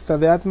también, está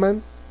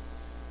Deathman,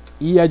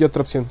 y hay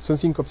otra opción. Son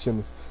 5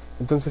 opciones,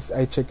 entonces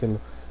ahí chequenlo.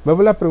 Me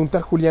vuelve a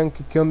preguntar Julián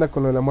que qué onda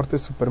con lo de la muerte de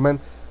Superman.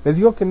 Les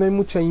digo que no hay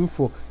mucha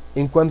info.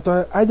 En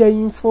cuanto haya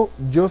info,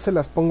 yo se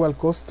las pongo al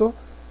costo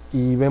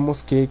y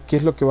vemos qué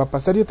es lo que va a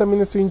pasar. Yo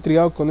también estoy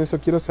intrigado con eso,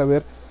 quiero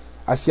saber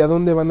hacia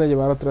dónde van a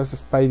llevar otra vez a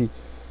Spidey.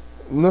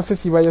 No sé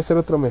si vaya a ser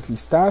otro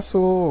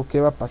Mefistazo o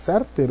qué va a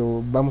pasar,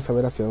 pero vamos a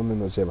ver hacia dónde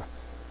nos lleva.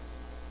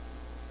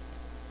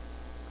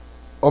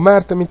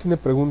 Omar también tiene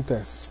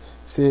preguntas.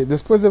 Sí,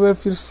 después de ver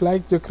First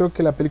Flight, yo creo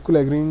que la película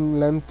de Green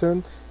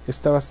Lantern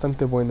está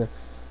bastante buena.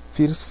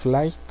 First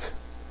Flight.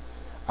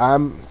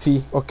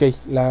 Sí, ok,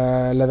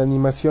 la de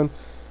animación.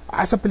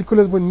 Esa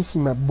película es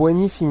buenísima,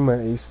 buenísima.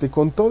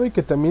 Con todo y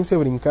que también se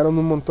brincaron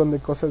un montón de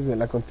cosas de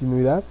la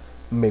continuidad,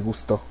 me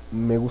gustó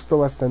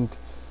bastante.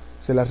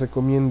 Se las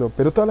recomiendo.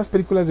 Pero todas las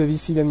películas de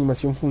DC de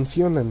animación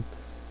funcionan.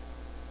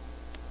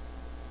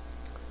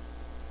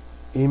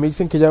 Y me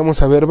dicen que ya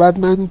vamos a ver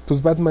Batman.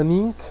 Pues Batman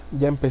Inc.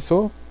 ya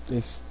empezó.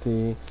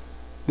 De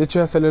hecho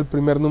ya salió el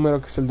primer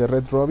número, que es el de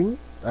Red Robin.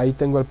 Ahí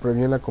tengo el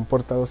preview en la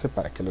Comporta 12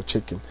 para que lo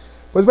chequen.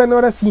 Pues bueno,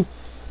 ahora sí,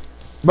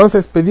 vamos a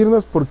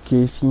despedirnos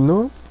porque si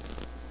no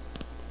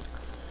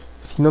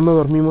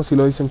dormimos y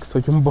lo dicen que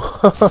soy un bot.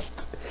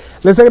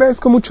 Les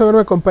agradezco mucho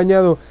haberme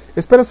acompañado.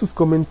 Espero sus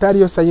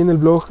comentarios ahí en el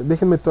blog.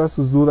 Déjenme todas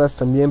sus dudas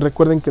también.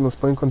 Recuerden que nos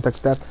pueden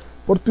contactar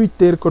por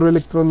Twitter, correo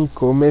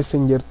electrónico,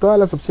 Messenger, todas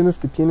las opciones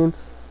que tienen.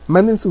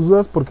 Manden sus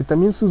dudas porque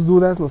también sus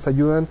dudas nos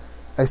ayudan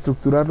a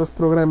estructurar los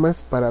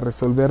programas para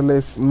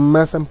resolverles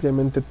más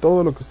ampliamente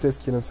todo lo que ustedes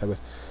quieran saber.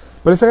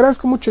 Pues les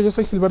agradezco mucho. Yo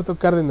soy Gilberto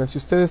Cárdenas y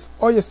ustedes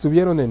hoy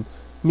estuvieron en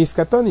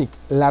Miskatonic,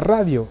 la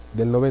radio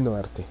del noveno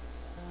arte.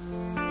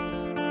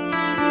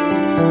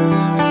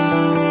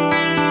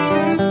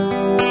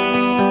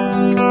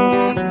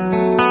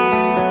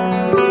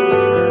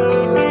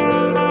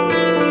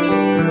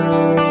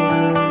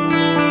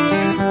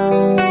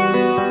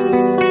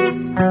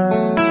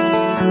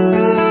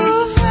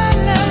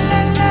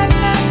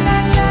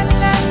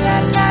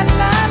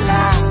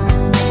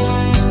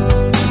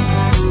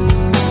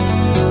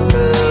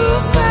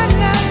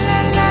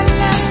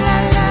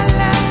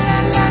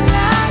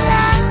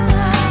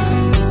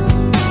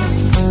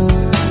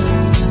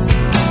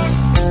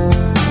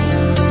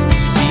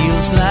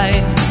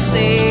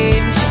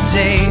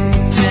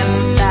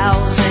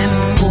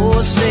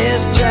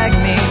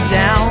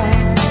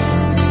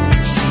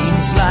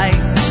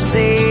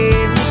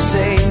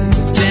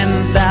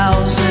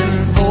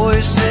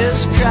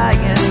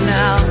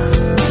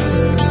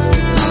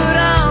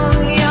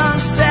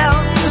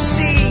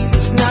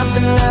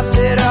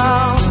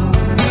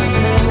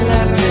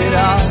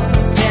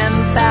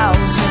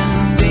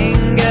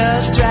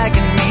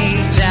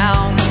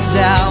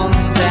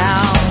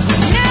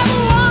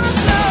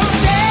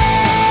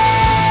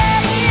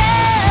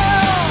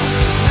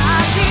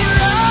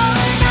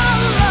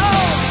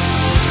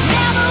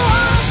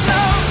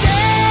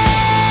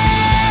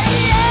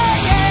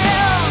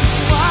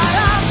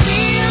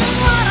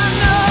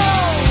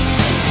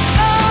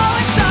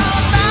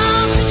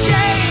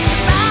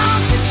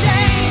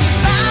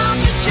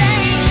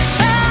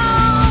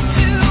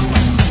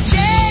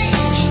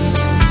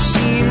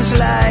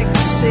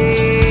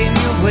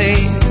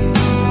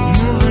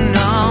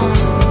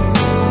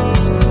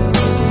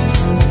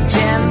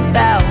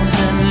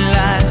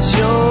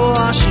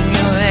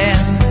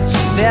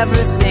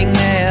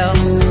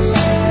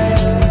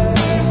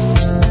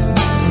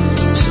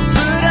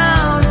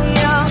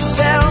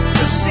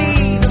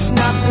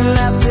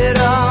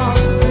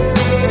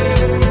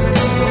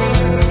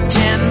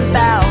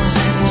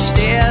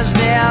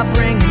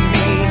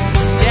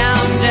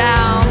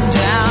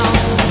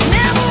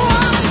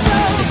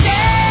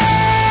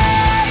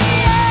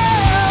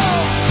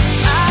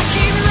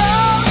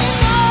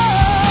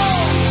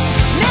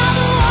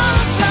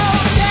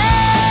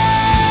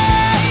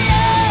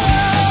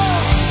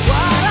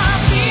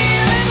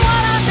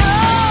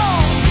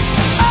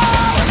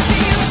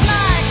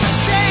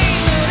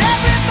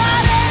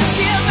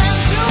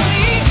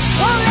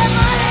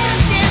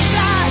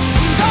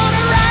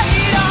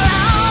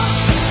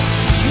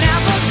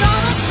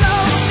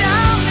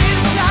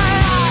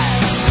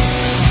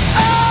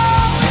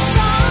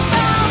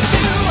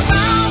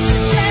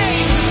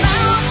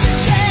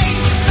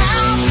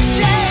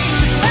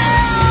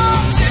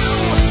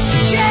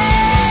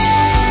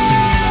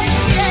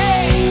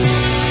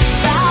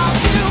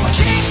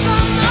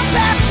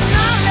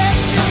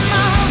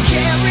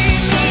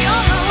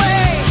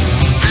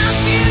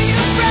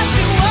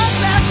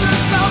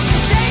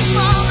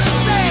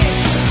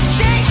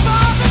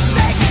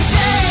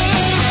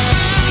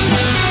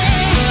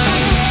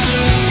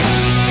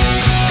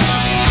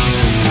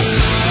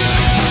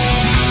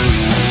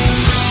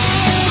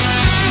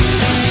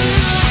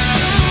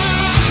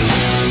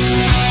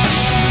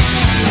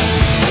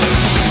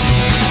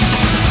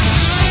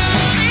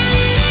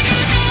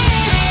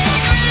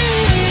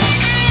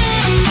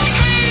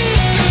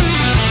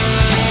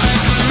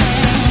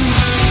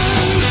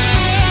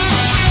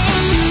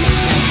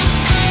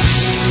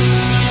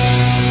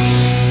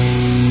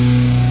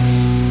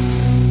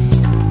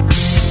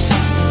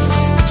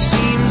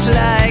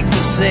 Like to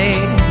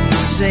say